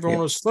and everyone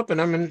was flipping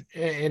them.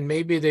 And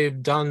maybe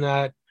they've done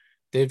that.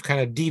 They've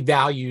kind of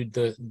devalued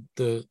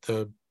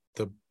the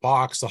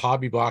box, the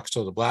hobby box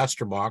or the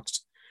blaster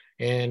box,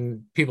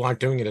 and people aren't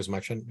doing it as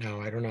much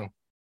now. I don't know.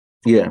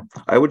 Yeah,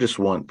 I would just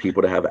want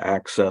people to have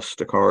access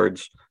to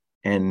cards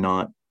and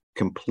not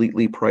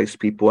completely price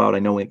people out. I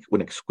know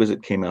when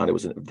Exquisite came out, it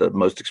was the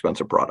most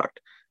expensive product,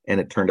 and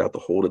it turned out to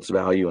hold its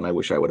value, and I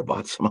wish I would have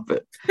bought some of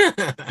it.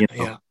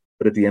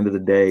 But at the end of the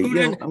day,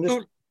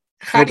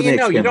 how do you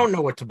know? You don't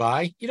know what to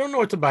buy. You don't know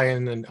what to buy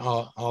in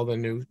all the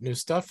new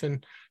stuff.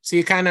 And so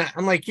you kind of,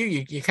 I'm like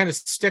you kind of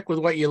stick with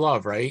what you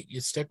love, right?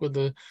 You stick with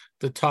the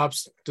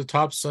Topps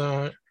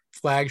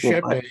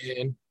flagship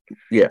and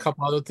a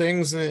couple other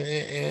things,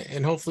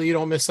 and hopefully you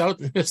don't miss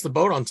the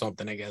boat on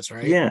something, I guess,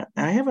 right? Yeah,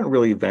 I haven't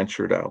really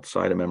ventured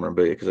outside of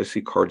memorabilia because I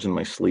see cards in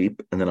my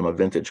sleep, and then I'm a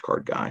vintage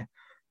card guy.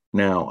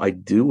 Now, I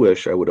do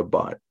wish I would have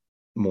bought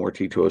more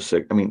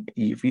T206. I mean,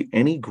 if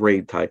any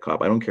grade tie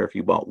cop, I don't care if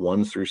you bought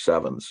 1s through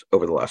 7s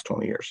over the last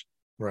 20 years.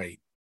 Right.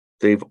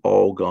 They've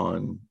all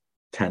gone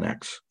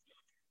 10x,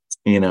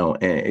 and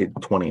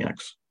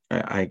 20x.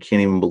 I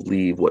can't even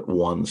believe what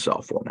 1s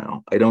sell for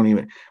now. I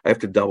have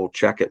to double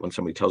check it when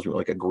somebody tells me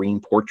like a green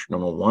portrait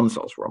on a 1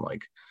 sells for. I'm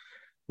like,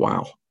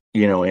 wow,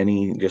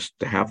 just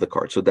to have the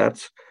card. So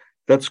that's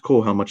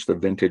cool how much the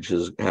vintage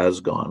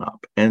has gone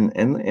up. And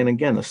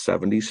again, the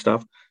 70s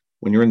stuff,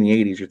 when you're in the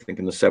 80s, you're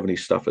thinking the 70s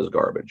stuff is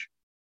garbage.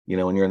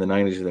 When you're in the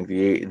 90s, you think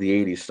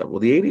the 80s stuff.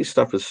 Well, the 80s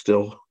stuff is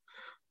still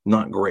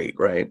not great,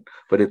 right?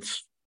 But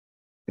it's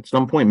at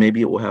some point, maybe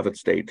it will have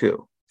its day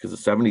too, because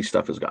the 70s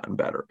stuff has gotten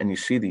better. And you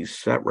see these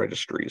set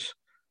registries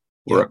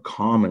where a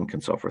common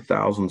can sell for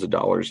thousands of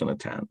dollars in a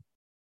 10.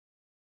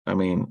 I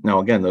mean, now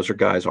again, those are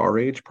guys our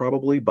age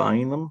probably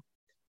buying them,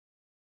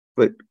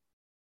 but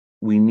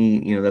we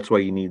need, that's why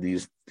you need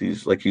these,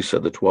 like you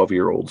said, the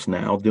 12-year-olds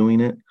now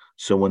doing it,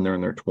 So when they're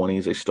in their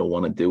 20s, they still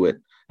want to do it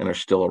and are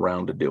still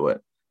around to do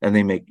it. And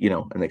they make,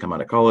 and they come out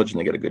of college and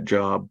they get a good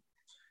job.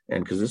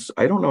 And because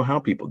I don't know how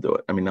people do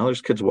it. I mean, now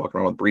there's kids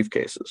walking around with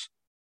briefcases.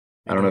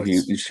 I don't know if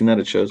you've seen that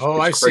at shows.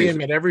 Oh, It's I crazy. see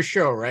them at every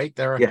show, right?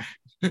 They're Yeah.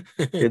 Kids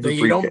with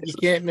briefcases. You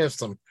can't miss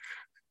them.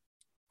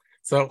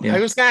 So Yeah. I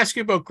was going to ask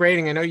you about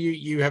grading. I know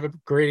you have a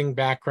grading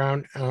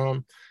background.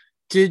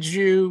 Did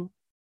you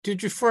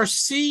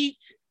foresee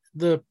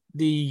the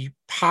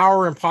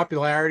power and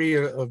popularity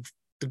of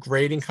the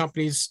grading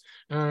companies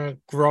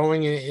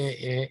growing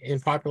in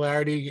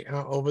popularity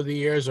over the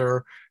years,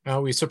 or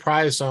are we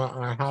surprised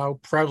on how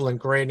prevalent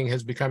grading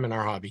has become in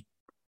our hobby?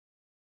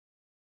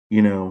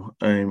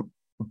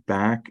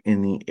 Back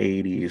in the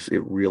 80s,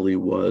 it really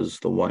was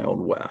the Wild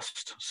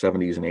West,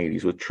 70s and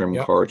 80s, with trim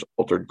cards,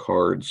 altered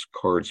cards,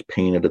 cards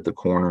painted at the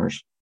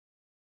corners.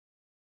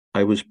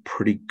 I was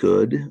pretty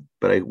good,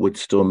 but I would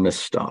still miss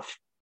stuff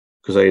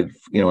because I had,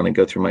 when I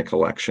go through my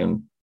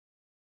collection,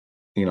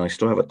 I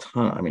still have a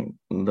ton. I mean,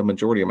 the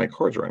majority of my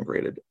cards are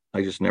ungraded.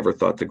 I just never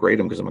thought to grade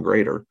them because I'm a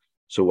grader.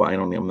 So I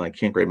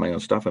can't grade my own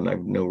stuff, and I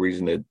have no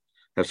reason to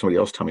have somebody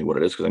else tell me what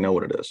it is because I know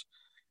what it is.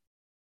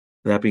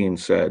 That being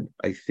said,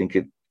 I think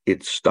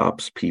it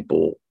stops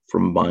people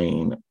from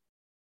buying.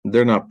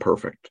 They're not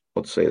perfect,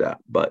 let's say that,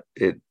 but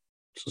it's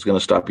going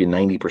to stop you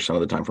 90%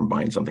 of the time from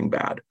buying something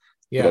bad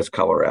that has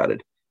color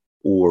added.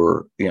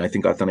 Or, I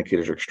think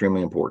authenticators are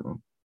extremely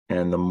important.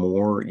 And the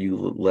more you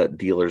let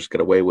dealers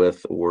get away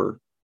with, or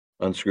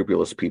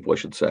unscrupulous people, I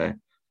should say,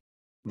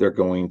 they're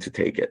going to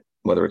take it,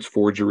 whether it's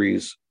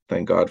forgeries,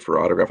 thank God for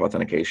autograph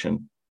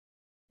authentication,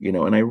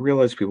 and I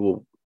realize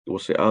people will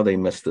say, oh, they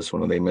missed this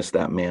one, or they missed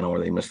that man, or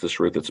they missed this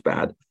root that's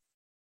bad.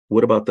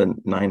 What about the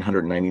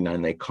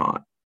 999 they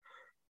caught?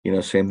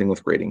 Same thing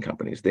with grading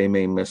companies. They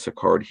may miss a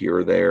card here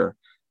or there,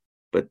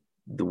 but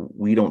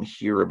we don't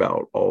hear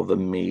about all the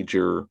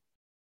major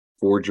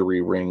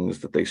forgery rings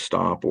that they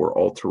stop or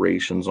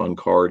alterations on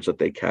cards that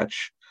they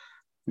catch.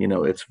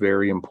 It's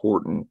very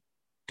important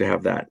to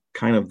have that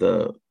kind of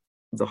the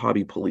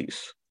hobby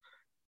police.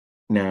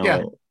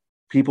 Now,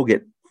 people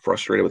get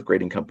frustrated with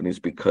grading companies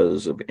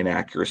because of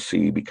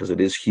inaccuracy, because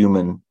it is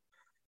human,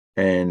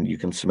 and you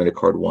can submit a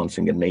card once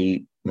and get an 8,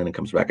 and then it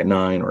comes back a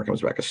 9, or it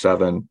comes back a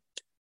 7.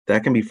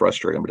 That can be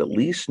frustrating, but at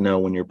least know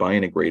when you're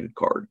buying a graded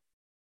card,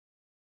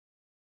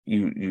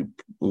 you're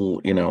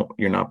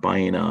not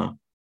buying a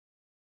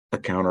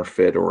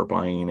counterfeit, or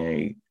buying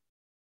a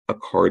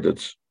card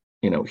that's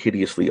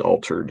hideously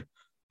altered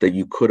that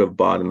you could have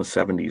bought in the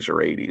 70s or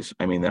 80s.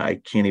 I mean, I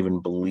can't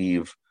even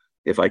believe,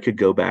 if I could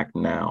go back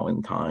now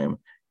in time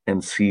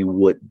and see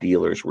what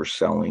dealers were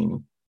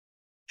selling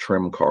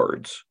trim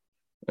cards,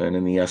 and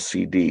in the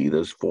SCD,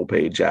 those full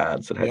page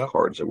ads that had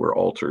cards that were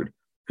altered,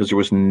 because there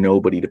was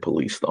nobody to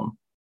police them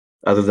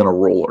other than a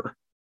roller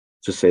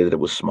to say that it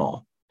was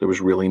small. There was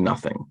really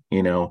nothing,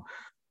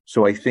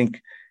 So I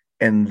think,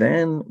 and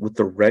then with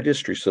the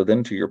registry, so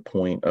then to your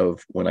point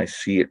of when I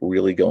see it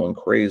really going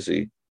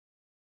crazy,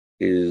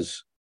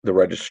 is the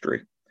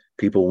registry.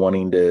 People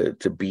wanting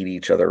to beat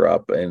each other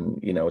up, and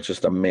it's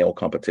just a male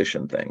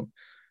competition thing.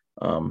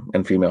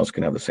 And females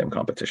can have the same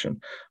competition,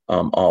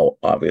 all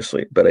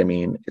obviously, but I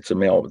mean, it's a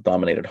male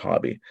dominated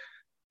hobby,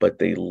 but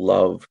they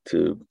love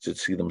to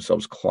see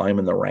themselves climb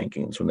in the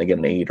rankings when they get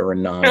an 8 or a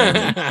 9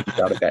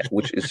 without a guy,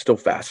 which is still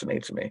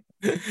fascinates me.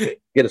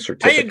 Get a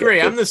certificate. I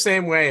agree. I'm the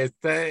same way.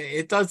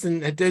 It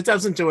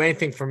doesn't do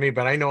anything for me,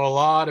 but I know a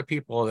lot of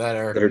people that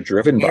are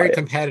driven by it, very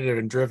competitive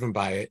and driven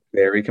by it.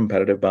 Very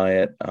competitive by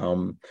it.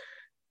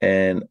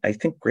 And I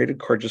think graded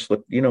card just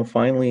look,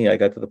 finally I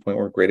got to the point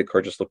where graded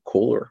card just looked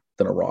cooler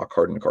than a raw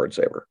card in Card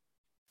Saver.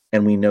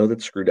 And we know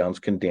that screw downs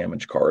can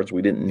damage cards.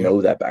 We didn't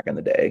know that back in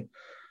the day,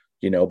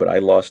 but I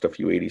lost a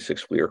few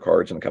 86 Fleer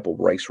cards and a couple of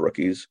Rice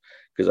rookies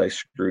because I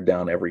screwed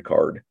down every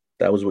card.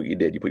 That was what you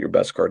did. You put your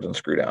best cards in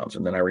screw downs.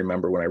 And then I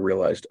remember when I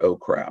realized, oh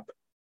crap,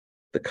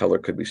 the color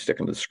could be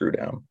sticking to the screw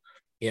down.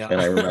 Yeah.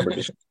 And I remember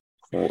just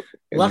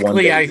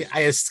luckily I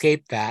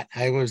escaped that.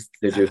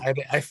 Did you?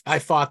 I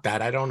fought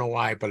that. I don't know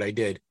why, but I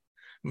did.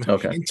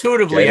 Okay.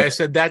 Intuitively, I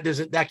said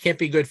that can't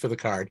be good for the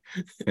card.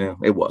 Yeah,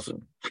 it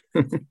wasn't.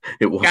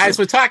 It wasn't. Guys,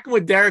 we're talking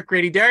with Derek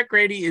Grady. Derek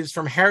Grady is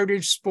from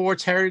Heritage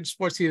Sports. Heritage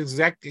Sports, he's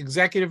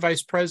executive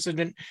vice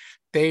president.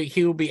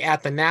 He will be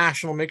at the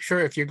National. Make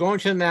sure if you're going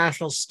to the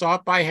National,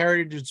 stop by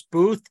Heritage's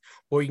booth,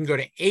 or you can go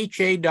to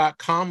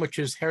ha.com, which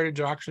is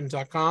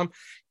heritageauctions.com.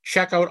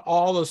 Check out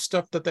all the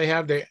stuff that they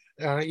have. Do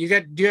you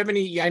have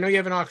any? I know you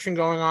have an auction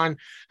going on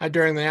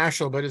during the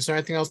National, but is there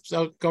anything else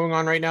going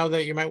on right now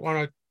that you might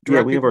want to?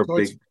 Yeah, we have our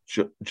big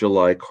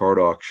July card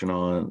auction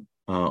on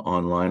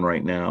online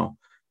right now,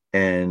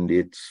 and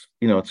it's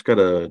got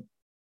a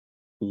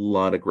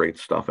lot of great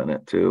stuff in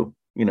it too.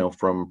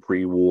 From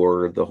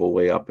pre-war the whole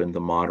way up into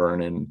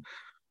modern, and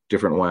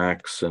different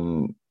wax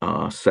and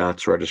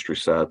sets, registry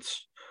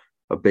sets,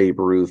 a Babe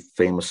Ruth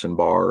famous in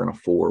bar, and a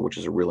 4, which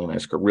is a really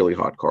nice card, really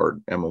hot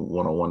card,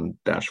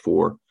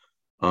 M101-4.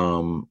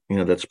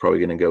 That's probably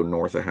going to go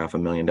north of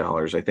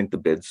 $500,000. I think the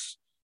bid's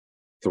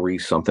 3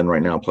 something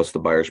right now, plus the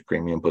buyer's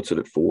premium puts it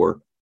at 4.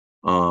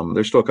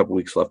 There's still a couple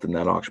weeks left in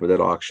that auction, but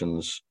that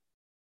auction's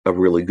a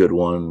really good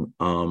one.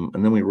 And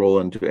then we roll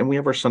into, and we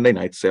have our Sunday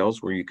night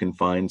sales where you can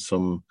find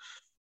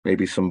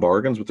maybe some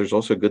bargains, but there's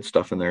also good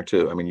stuff in there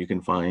too. I mean, you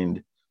can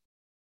find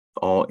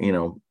all,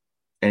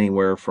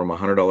 anywhere from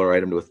 $100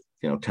 item to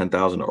a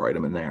 $10,000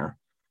 item in there.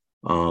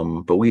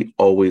 But we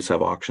always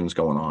have auctions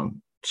going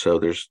on. So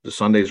the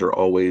Sundays are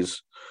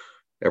always,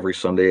 every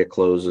Sunday it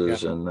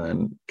closes, and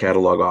then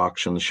catalog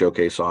auctions,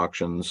 showcase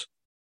auctions,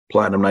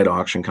 platinum night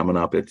auction coming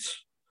up.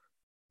 It's,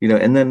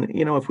 and then,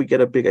 if we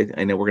get a big,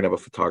 I know we're going to have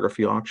a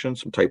photography auction,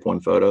 some type 1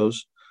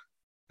 photos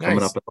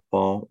coming up in the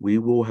fall. We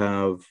will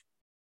have,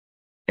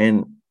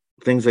 and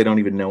things they don't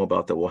even know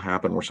about that will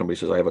happen, where somebody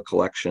says, I have a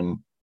collection.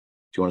 Do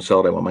you want to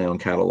sell it? I want my own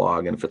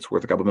catalog. And if it's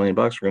worth a couple $1 million,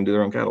 we're going to do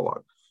their own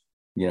catalog,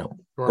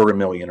 or $1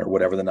 million or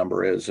whatever the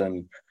number is.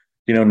 And,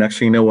 next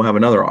thing you know, we'll have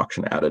another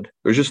auction added.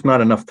 There's just not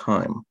enough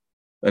time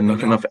and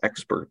not enough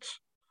experts.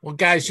 Well,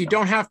 guys, you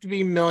don't have to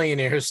be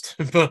millionaires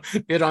to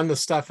bid on the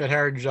stuff at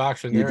Heritage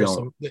Auction. You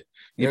don't.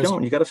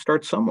 You got to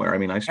start somewhere. I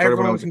mean, I started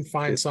when I was everyone can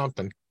find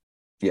something.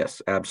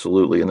 Yes,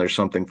 absolutely. And there's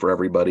something for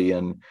everybody.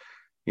 And,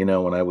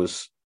 when I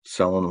was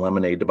selling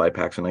lemonade to buy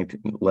packs in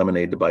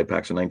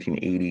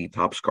 1980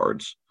 Topps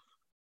cards,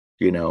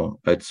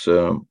 it's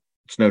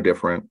no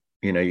different.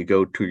 You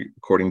go to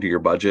according to your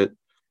budget,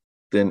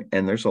 and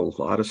there's a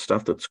lot of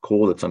stuff that's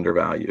cool that's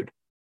undervalued.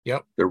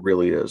 Yep, there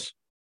really is.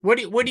 What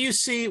do you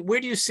see? Where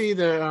do you see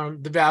the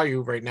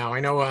value right now? I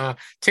know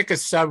ticket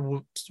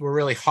subs were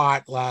really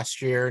hot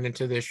last year and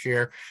into this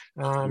year.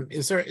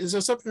 Is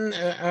there something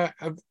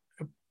a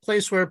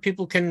place where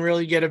people can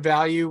really get a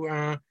value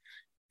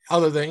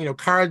other than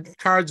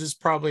cards is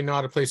probably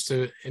not a place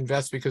to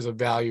invest because of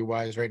value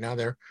wise right now.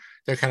 They're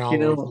kind of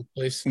all over the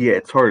place. Yeah,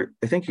 it's hard.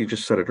 I think you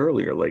just said it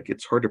earlier. Like,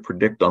 it's hard to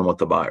predict on what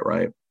to buy,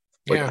 right?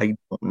 Like, I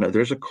don't know.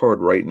 There's a card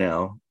right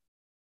now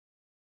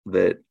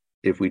that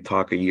if we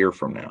talk a year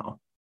from now,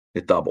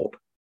 it doubled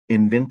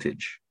in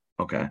vintage.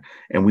 Okay.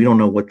 And we don't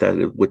know what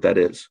that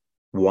is.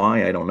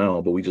 Why? I don't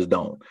know, but we just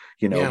don't,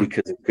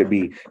 because it could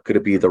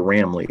be the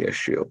Ramley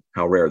issue,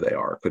 how rare they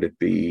are.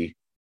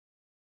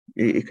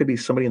 It could be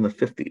somebody in the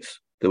 50s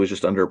that was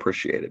just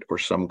underappreciated, or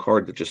some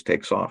card that just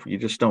takes off. You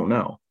just don't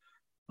know.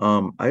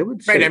 I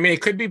would say, right. I mean,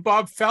 it could be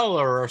Bob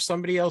Feller or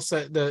somebody else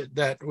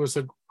that was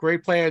a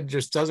great player,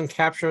 just doesn't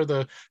capture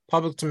the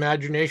public's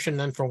imagination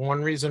then for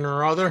one reason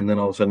or other. And then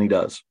all of a sudden he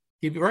does.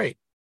 He'd be right.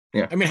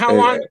 Yeah. I mean, how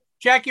long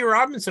Jackie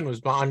Robinson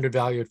was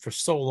undervalued for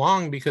so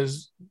long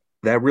because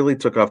that really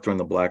took off during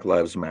the Black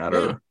Lives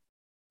Matter,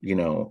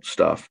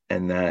 stuff.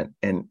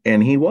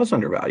 And he was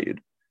undervalued,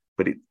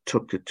 but it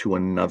took it to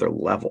another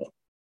level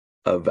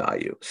of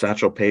value.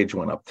 Satchel Paige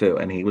went up too,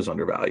 and he was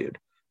undervalued,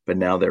 but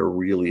now they're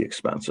really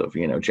expensive.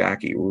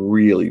 Jackie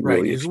really, right.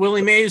 really Is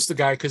Willie Mays the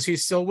guy? Because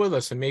he's still with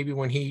us, and maybe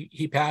when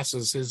he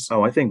passes his.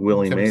 Oh, I think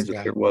Willie Mays,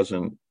 if there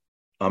wasn't,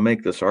 I'll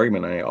make this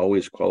argument. I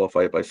always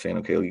qualify it by saying,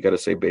 okay, you got to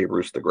say Babe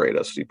Ruth the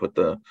greatest. You put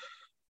you're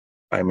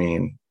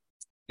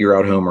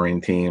out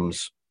homering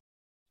teams,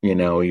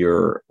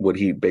 what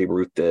Babe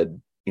Ruth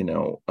did,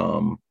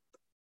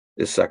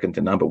 is second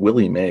to none. But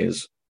Willie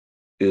Mays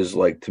is,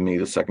 like, to me,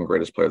 the second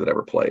greatest player that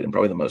ever played, and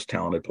probably the most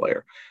talented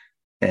player.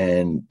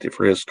 And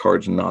for his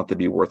cards not to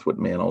be worth what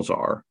Mantle's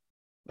are,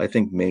 I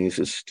think Mays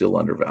is still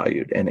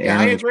undervalued. And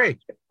I agree.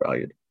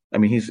 Undervalued. I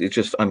mean, it's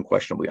just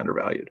unquestionably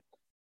undervalued.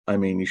 I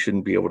mean, you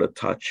shouldn't be able to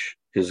touch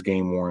his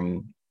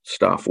game-worn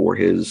stuff or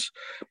his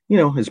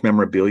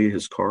memorabilia,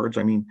 his cards.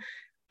 I mean,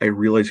 I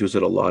realize he was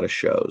at a lot of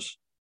shows,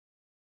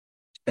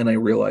 and I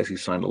realize he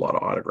signed a lot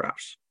of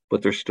autographs,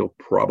 but there's still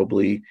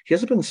he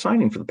hasn't been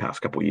signing for the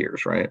past couple of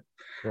years, right?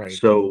 Right.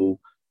 So,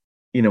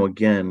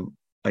 again,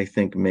 I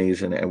think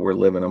Mays, and we're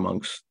living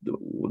amongst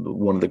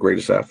one of the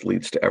greatest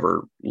athletes to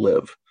ever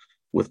live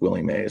with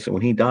Willie Mays. And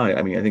when he died,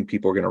 I mean, I think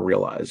people are going to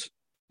realize,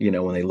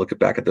 when they look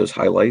back at those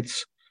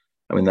highlights,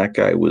 I mean, that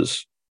guy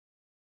was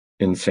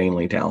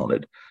insanely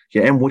talented.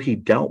 Yeah. And what he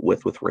dealt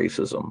with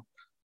racism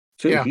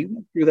too. Yeah. He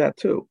went through that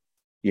too,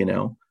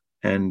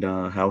 and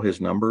how his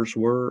numbers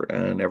were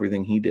and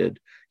everything he did.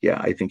 Yeah.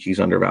 I think he's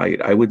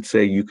undervalued. I would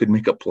say you could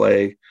make a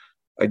play.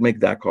 I'd make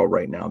that call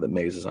right now that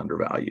Mays is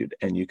undervalued,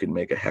 and you can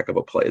make a heck of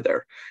a play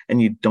there. And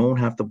you don't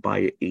have to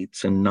buy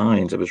 8s and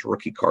 9s of his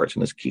rookie cards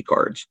and his key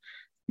cards.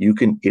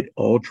 It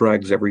all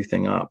drags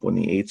everything up. When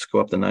the 8s go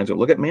up, the 9s go.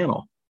 Look at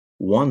Mantle.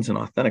 1s and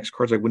Authentics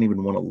cards I wouldn't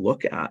even want to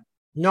look at.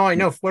 No, I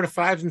know 4 to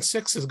 5 and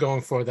 6 is going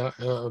for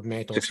the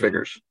Mantle. 6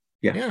 figures.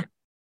 Yeah.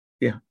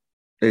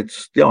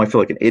 It's I feel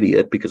like an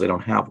idiot because I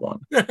don't have one.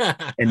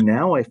 And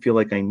now I feel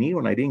like I need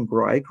one.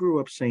 I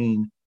grew up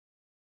saying,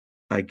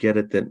 I get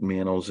it that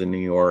Mantle's in New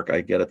York.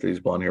 I get it that he's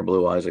blonde hair,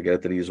 blue eyes. I get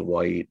it that he's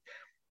white.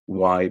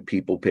 Why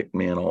people pick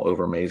Mantle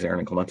over Mays, Aaron,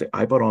 and Clemente.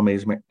 I bought all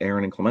Mays,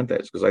 Aaron, and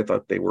Clemente's because I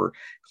thought they were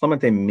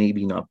Clemente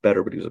maybe not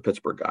better, but he was a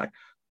Pittsburgh guy.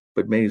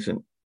 But Mays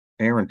and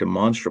Aaron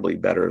demonstrably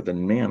better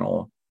than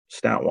Mantle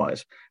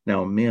stat-wise.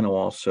 Now, Mantle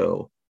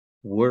also,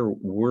 where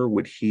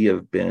would he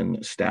have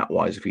been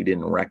stat-wise if he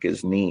didn't wreck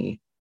his knee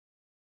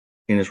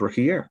in his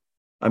rookie year?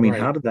 I mean,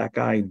 How did that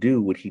guy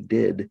do what he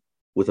did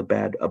with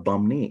a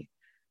bum knee?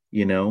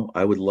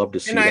 I would love to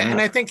see and that.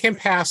 And I think him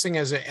passing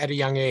at a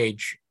young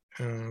age.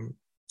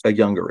 A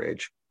younger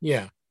age.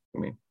 Yeah. I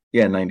mean,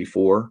 yeah,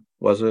 94,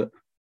 was it?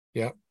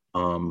 Yeah.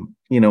 And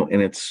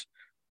it's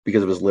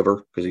because of his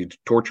liver, because he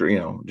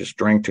just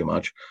drank too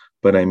much.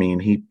 But I mean,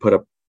 he put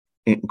up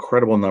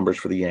incredible numbers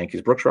for the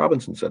Yankees. Brooks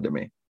Robinson said to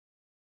me,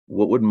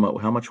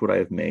 how much would I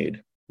have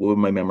made? What would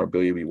my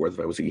memorabilia be worth if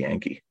I was a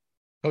Yankee?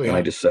 Oh, yeah. And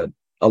I just said,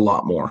 a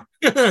lot more.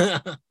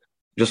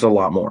 Just a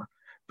lot more.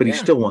 But he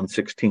still won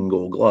 16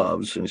 Gold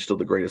Gloves, and he's still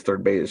the greatest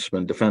third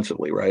baseman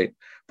defensively, right?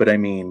 But I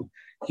mean,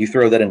 you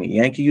throw that in a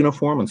Yankee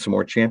uniform and some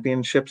more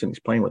championships, and he's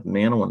playing with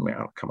Mantle and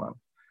Mantle. Come on.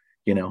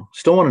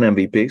 Still won an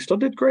MVP, still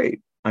did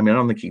great. I mean, I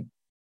don't think he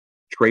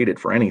traded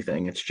for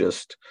anything. It's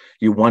just,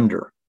 you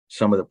wonder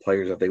some of the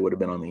players if they would have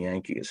been on the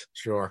Yankees.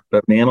 Sure.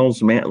 But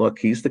look,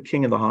 he's the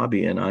king of the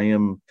hobby, and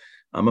I'm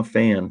a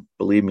fan.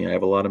 Believe me, I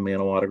have a lot of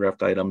Mantle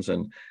autographed items,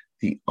 and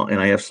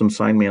I have some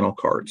signed Mantle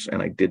cards,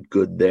 and I did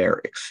good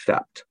there,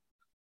 except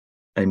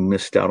I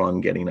missed out on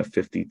getting a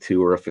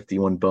 52 or a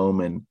 51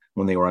 Bowman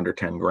when they were under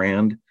 10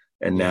 grand.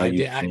 And now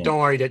don't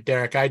worry,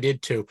 Derek, I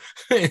did too.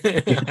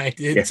 I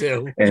did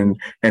too. And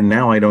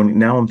now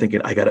I'm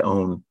thinking I got to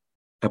own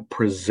a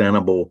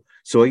presentable.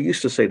 So I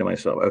used to say to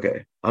myself,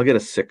 okay, I'll get a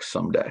 6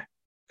 someday,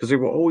 because they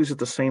were always at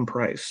the same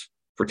price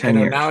for 10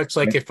 years. Now it's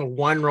like, right? If a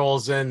 1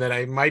 rolls in, that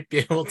I might be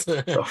able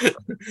to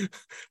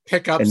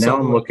pick up. And now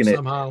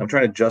I'm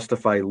trying to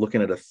justify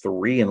looking at a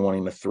 3 and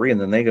wanting a 3,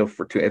 and then they go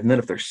for 2. And then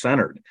if they're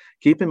centered,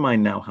 keep in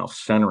mind now how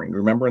centering,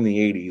 remember in the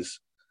 80s,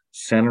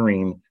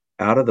 centering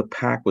out of the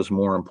pack was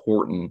more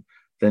important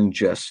than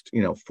just,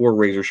 4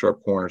 razor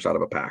sharp corners out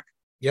of a pack.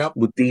 Yep.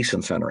 With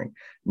decent centering.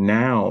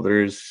 Now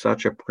there's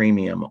such a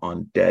premium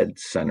on dead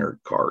centered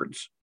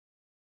cards.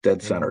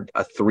 Dead centered.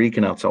 A 3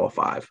 can outsell a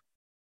 5.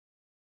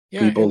 Yeah,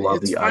 people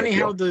love the. It's funny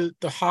how the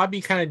hobby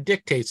kind of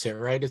dictates it,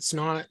 right? There's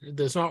not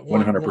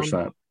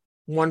 100%.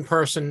 One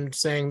person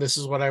saying this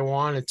is what I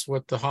want. It's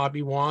what the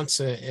hobby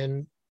wants,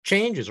 and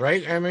changes,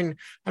 right? I mean,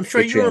 I'm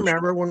sure you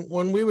remember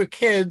when we were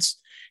kids,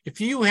 if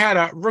you had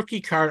a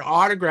rookie card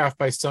autographed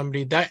by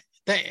somebody, that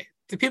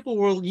the people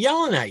were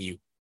yelling at you.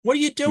 What are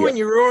you doing? Yeah.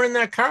 You're ruining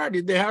that card.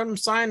 Did they have them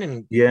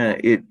signing? Yeah,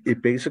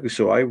 it basically,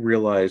 so I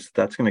realized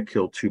that's going to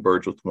kill 2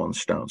 birds with 1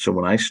 stone. So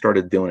when I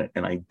started doing it,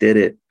 and I did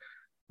it,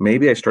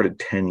 maybe I started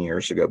 10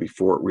 years ago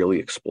before it really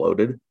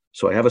exploded.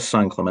 So I have a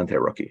signed Clemente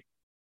rookie.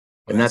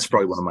 And that's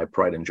probably one of my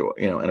pride and joy,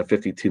 and a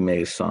 52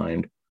 Mays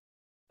signed.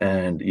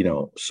 And,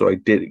 so I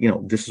did,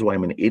 this is why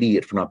I'm an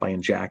idiot for not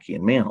buying Jackie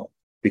and Mantle,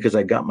 because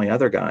I got my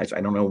other guys.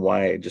 I don't know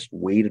why I just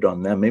waited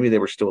on them. Maybe they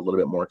were still a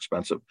little bit more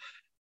expensive.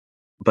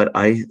 But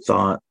I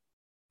thought,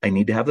 I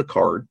need to have the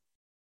card,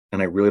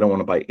 and I really don't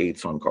want to buy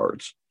 8s on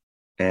cards.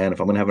 And if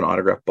I'm going to have an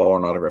autographed ball or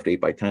an autographed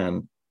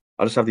 8x10,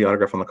 I'll just have the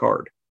autograph on the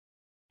card.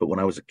 But when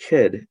I was a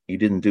kid, you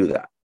didn't do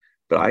that.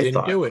 But I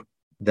thought, do it.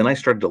 Then I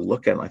started to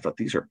look at it, and I thought,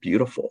 these are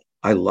beautiful.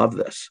 I love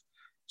this.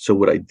 So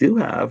what I do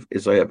have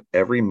is I have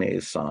every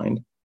Mays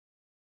signed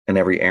and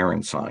every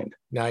Aaron signed.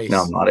 Nice.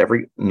 Now, not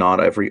every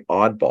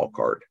oddball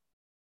card,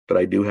 but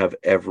I do have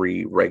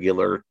every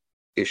regular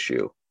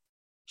issue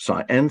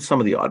signed, and some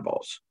of the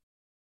oddballs.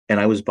 And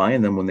I was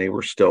buying them when they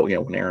were still,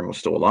 when Aaron was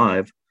still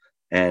alive.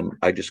 And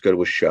I just go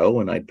to a show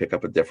and I'd pick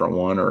up a different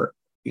one, or,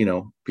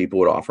 people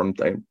would offer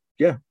them.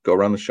 Go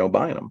around the show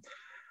buying them.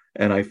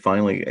 And I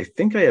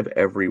think I have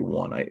every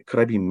one. Could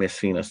I be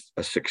missing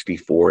a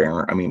 64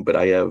 Aaron? I mean, but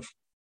I have,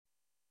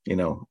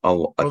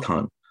 a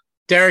ton.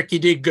 Derek, you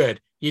did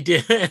good. You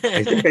did.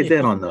 I think I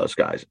did on those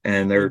guys.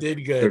 And they're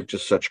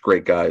just such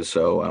great guys.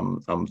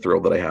 So I'm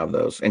thrilled that I have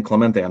those. And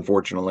Clemente,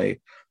 unfortunately,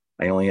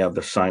 I only have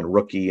the signed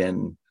rookie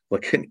and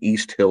like an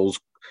East Hills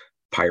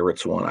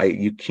Pirates one.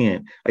 I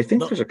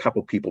think there's a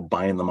couple people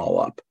buying them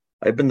all up.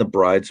 I've been the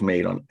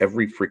bridesmaid on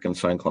every freaking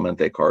signed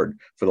Clemente card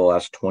for the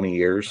last 20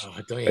 years. I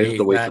have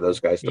to wait for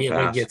those guys to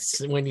pass.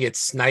 When you get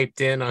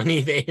sniped in on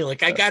eBay, you're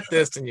like, I got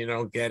this, and you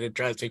don't get it. It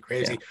drives me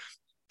crazy. Yeah.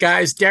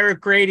 Guys,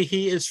 Derek Grady,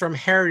 he is from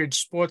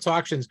Heritage Sports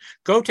Auctions.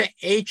 Go to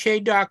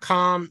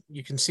ha.com.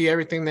 You can see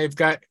everything they've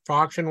got for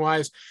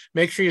auction-wise.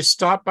 Make sure you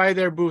stop by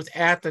their booth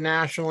at the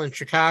National in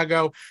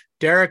Chicago.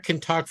 Derek can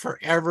talk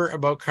forever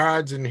about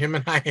cards, and him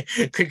and I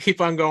could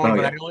keep on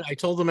going. I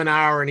told him an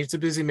hour, and he's a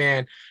busy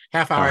man.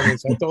 Half hour.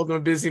 So I told him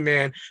a busy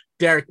man.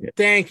 Derek,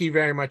 thank you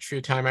very much for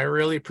your time. I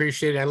really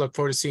appreciate it. I look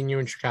forward to seeing you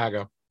in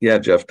Chicago. Yeah,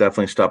 Jeff,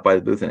 definitely stop by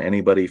the booth, and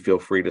anybody feel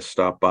free to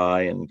stop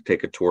by and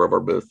take a tour of our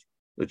booth.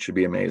 It should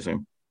be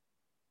amazing.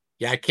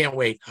 Yeah, I can't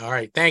wait. All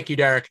right. Thank you,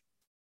 Derek.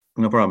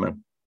 No problem,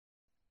 man.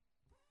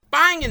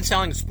 Buying and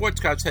selling sports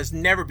cards has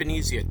never been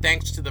easier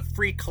thanks to the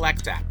free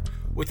Collect app.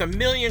 With 1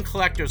 million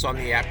collectors on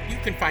the app, you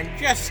can find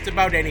just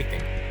about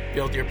anything.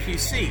 Build your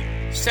PC,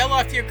 sell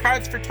off your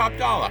cards for top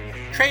dollar,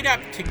 trade up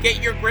to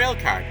get your Grail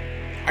card.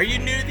 Are you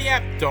new to the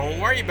app? Don't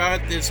worry about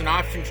it. There's an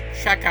option to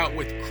check out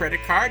with credit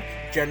card,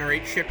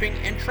 generate shipping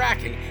and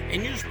tracking,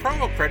 and use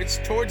promo credits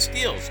towards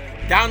deals.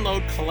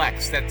 Download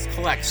Collects, that's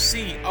Collect,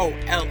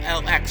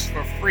 COLLX,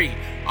 for free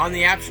on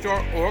the App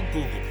Store or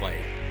Google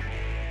Play.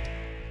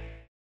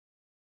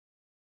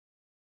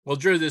 Well,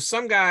 Drew, there's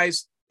some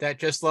guys that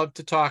just love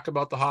to talk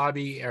about the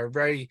hobby, are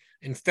very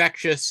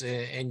infectious,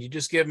 and you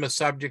just give them a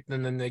subject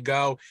and then they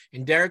go.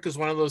 And Derek is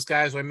one of those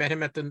guys. I met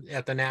him at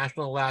the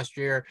National last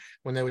year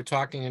when they were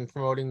talking and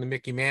promoting the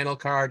Mickey Mantle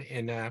card,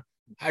 and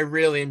I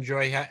really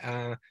enjoy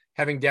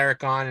having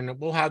Derek on, and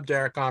we'll have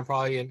Derek on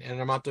probably in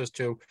a month or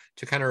two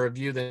to kind of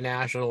review the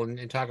National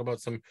and talk about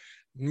some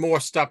more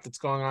stuff that's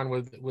going on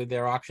with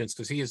their auctions,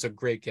 because he is a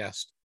great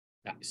guest.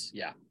 Nice.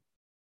 Yeah.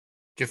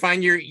 Did you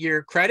find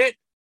your credit?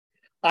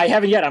 I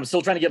haven't yet. I'm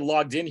still trying to get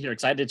logged in here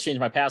because I had to change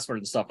my password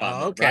and stuff on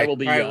there. Okay. I will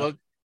be. All right. Well,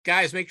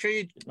 guys, make sure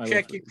you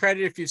check your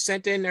credit. If you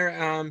sent in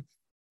there,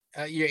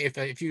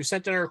 if you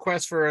sent in a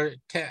request for a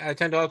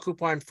 $10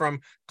 coupon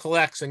from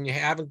Collects and you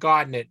haven't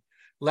gotten it,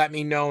 let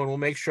me know and we'll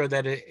make sure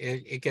that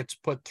it gets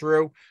put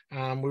through.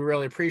 We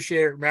really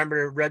appreciate it.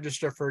 Remember to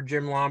register for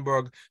Jim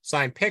Lomborg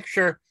signed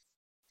picture.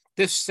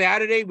 This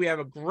Saturday, we have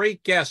a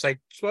great guest. I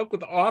spoke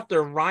with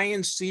author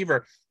Ryan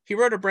Seaver. He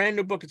wrote a brand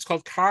new book. It's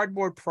called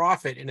Cardboard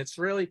Profit, and it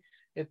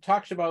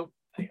talks about,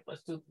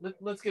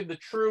 let's give the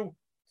true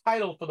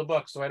title for the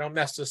book so I don't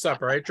mess this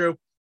up. All right, Drew?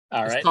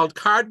 All right. It's called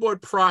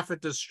Cardboard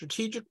Profit, the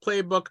strategic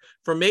playbook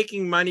for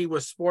making money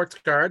with sports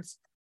cards.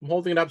 I'm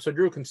holding it up so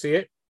Drew can see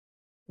it.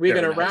 We're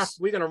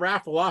gonna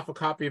raffle off a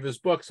copy of his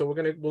book. So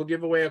we'll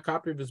give away a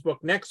copy of his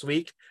book next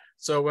week.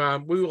 So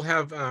we will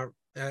have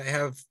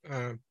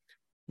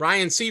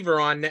Ryan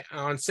Seaver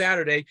on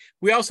Saturday.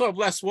 We also have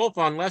Les Wolf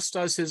on. Les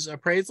does his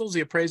appraisals.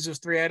 He appraises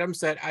 3 items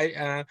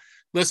that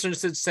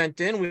listeners had sent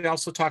in. We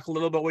also talk a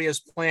little about what he has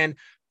planned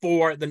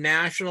for the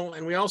National,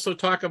 and we also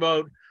talk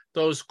about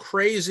those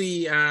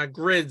crazy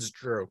grids,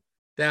 Drew.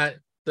 That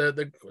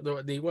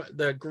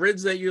the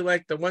grids that you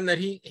like, the one that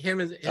him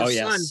and his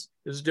son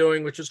is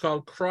doing, which is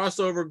called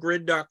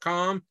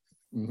crossovergrid.com.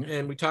 Mm-hmm.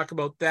 And we talk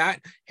about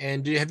that.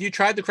 And have you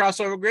tried the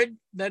crossover grid?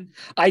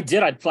 I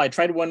did. I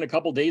tried one a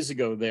couple days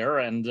ago there,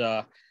 and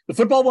the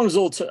football one was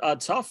a little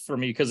tough for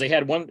me because they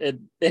had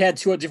they had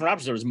 2 different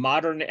options. There was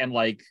modern and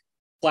like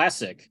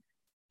classic,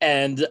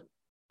 and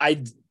I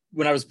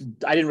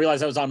didn't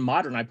realize I was on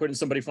modern. I put in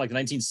somebody from like the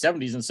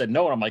 1970s and said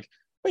no, and I'm like,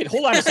 wait,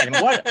 hold on a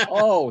second, what?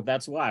 Oh,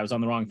 that's why I was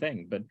on the wrong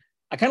thing. But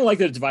I kind of like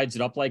that it divides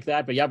it up like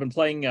that. But yeah, I've been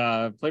playing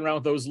around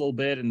with those a little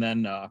bit, and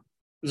then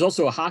there's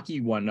also a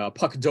hockey one,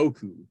 Puck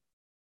Doku.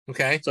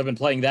 Okay. So I've been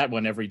playing that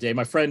one every day.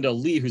 My friend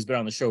Lee, who's been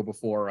on the show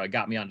before,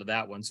 got me onto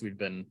that one. So we've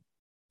been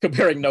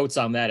comparing notes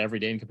on that every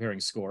day and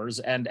comparing scores.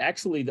 And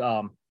actually,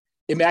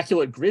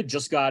 Immaculate Grid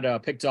just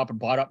got picked up and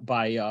bought up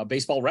by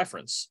Baseball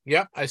Reference.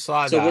 Yep, I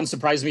saw that. So it wouldn't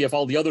surprise me if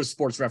all the other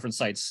sports reference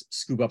sites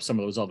scoop up some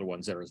of those other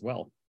ones there as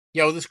well.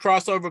 Yeah, well, this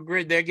crossover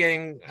grid, they're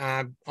getting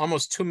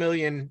almost 2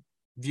 million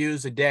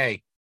views a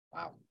day.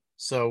 Wow.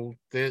 So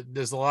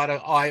there's a lot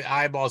of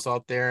eyeballs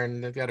out there,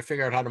 and they've got to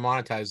figure out how to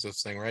monetize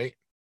this thing, right?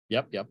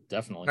 Yep,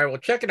 definitely. All right,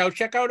 well, check it out.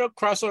 Check out a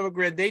crossover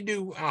grid. They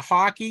do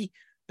hockey,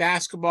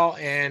 basketball,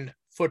 and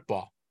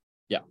football.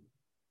 Yeah.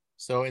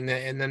 So and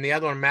then the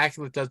other one,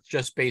 Immaculate, does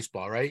just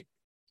baseball, right?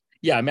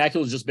 Yeah,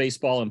 Immaculate is just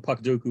baseball, and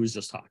Puck Doku is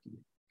just hockey.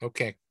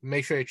 Okay,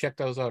 make sure you check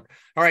those out.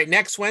 All right,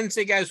 next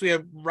Wednesday, guys, we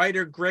have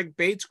writer Greg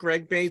Bates.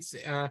 Greg Bates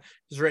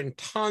has written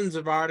tons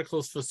of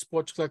articles for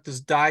Sports Collectors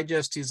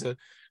Digest. He's a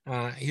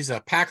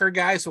Packer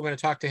guy, so we're going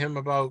to talk to him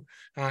about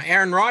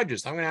Aaron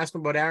Rodgers. I'm going to ask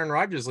him about Aaron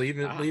Rodgers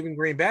leaving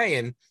Green Bay,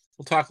 and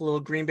we'll talk a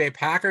little Green Bay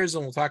Packers,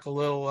 and we'll talk a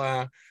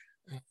little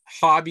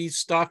hobby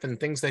stuff and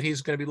things that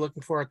he's going to be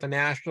looking for at the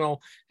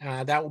National.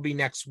 That will be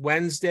next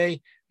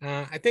Wednesday.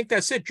 I think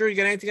that's it. Drew, you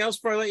got anything else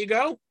before I let you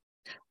go?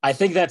 I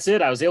think that's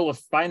it. I was able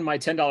to find my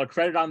 $10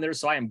 credit on there,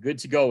 so I am good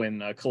to go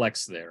in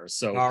Collects there.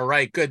 So all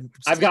right, good.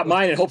 I've got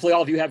mine, and hopefully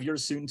all of you have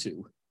yours soon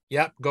too.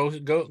 Yep,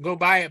 go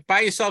buy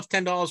yourself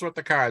 $10 worth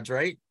of cards,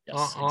 right?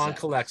 Yes, on exactly.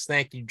 Collects.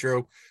 Thank you, Drew.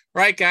 All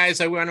right, guys,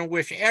 I want to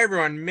wish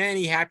everyone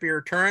many happy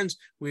returns.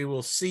 We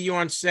will see you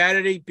on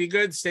Saturday. Be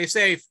good, stay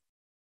safe.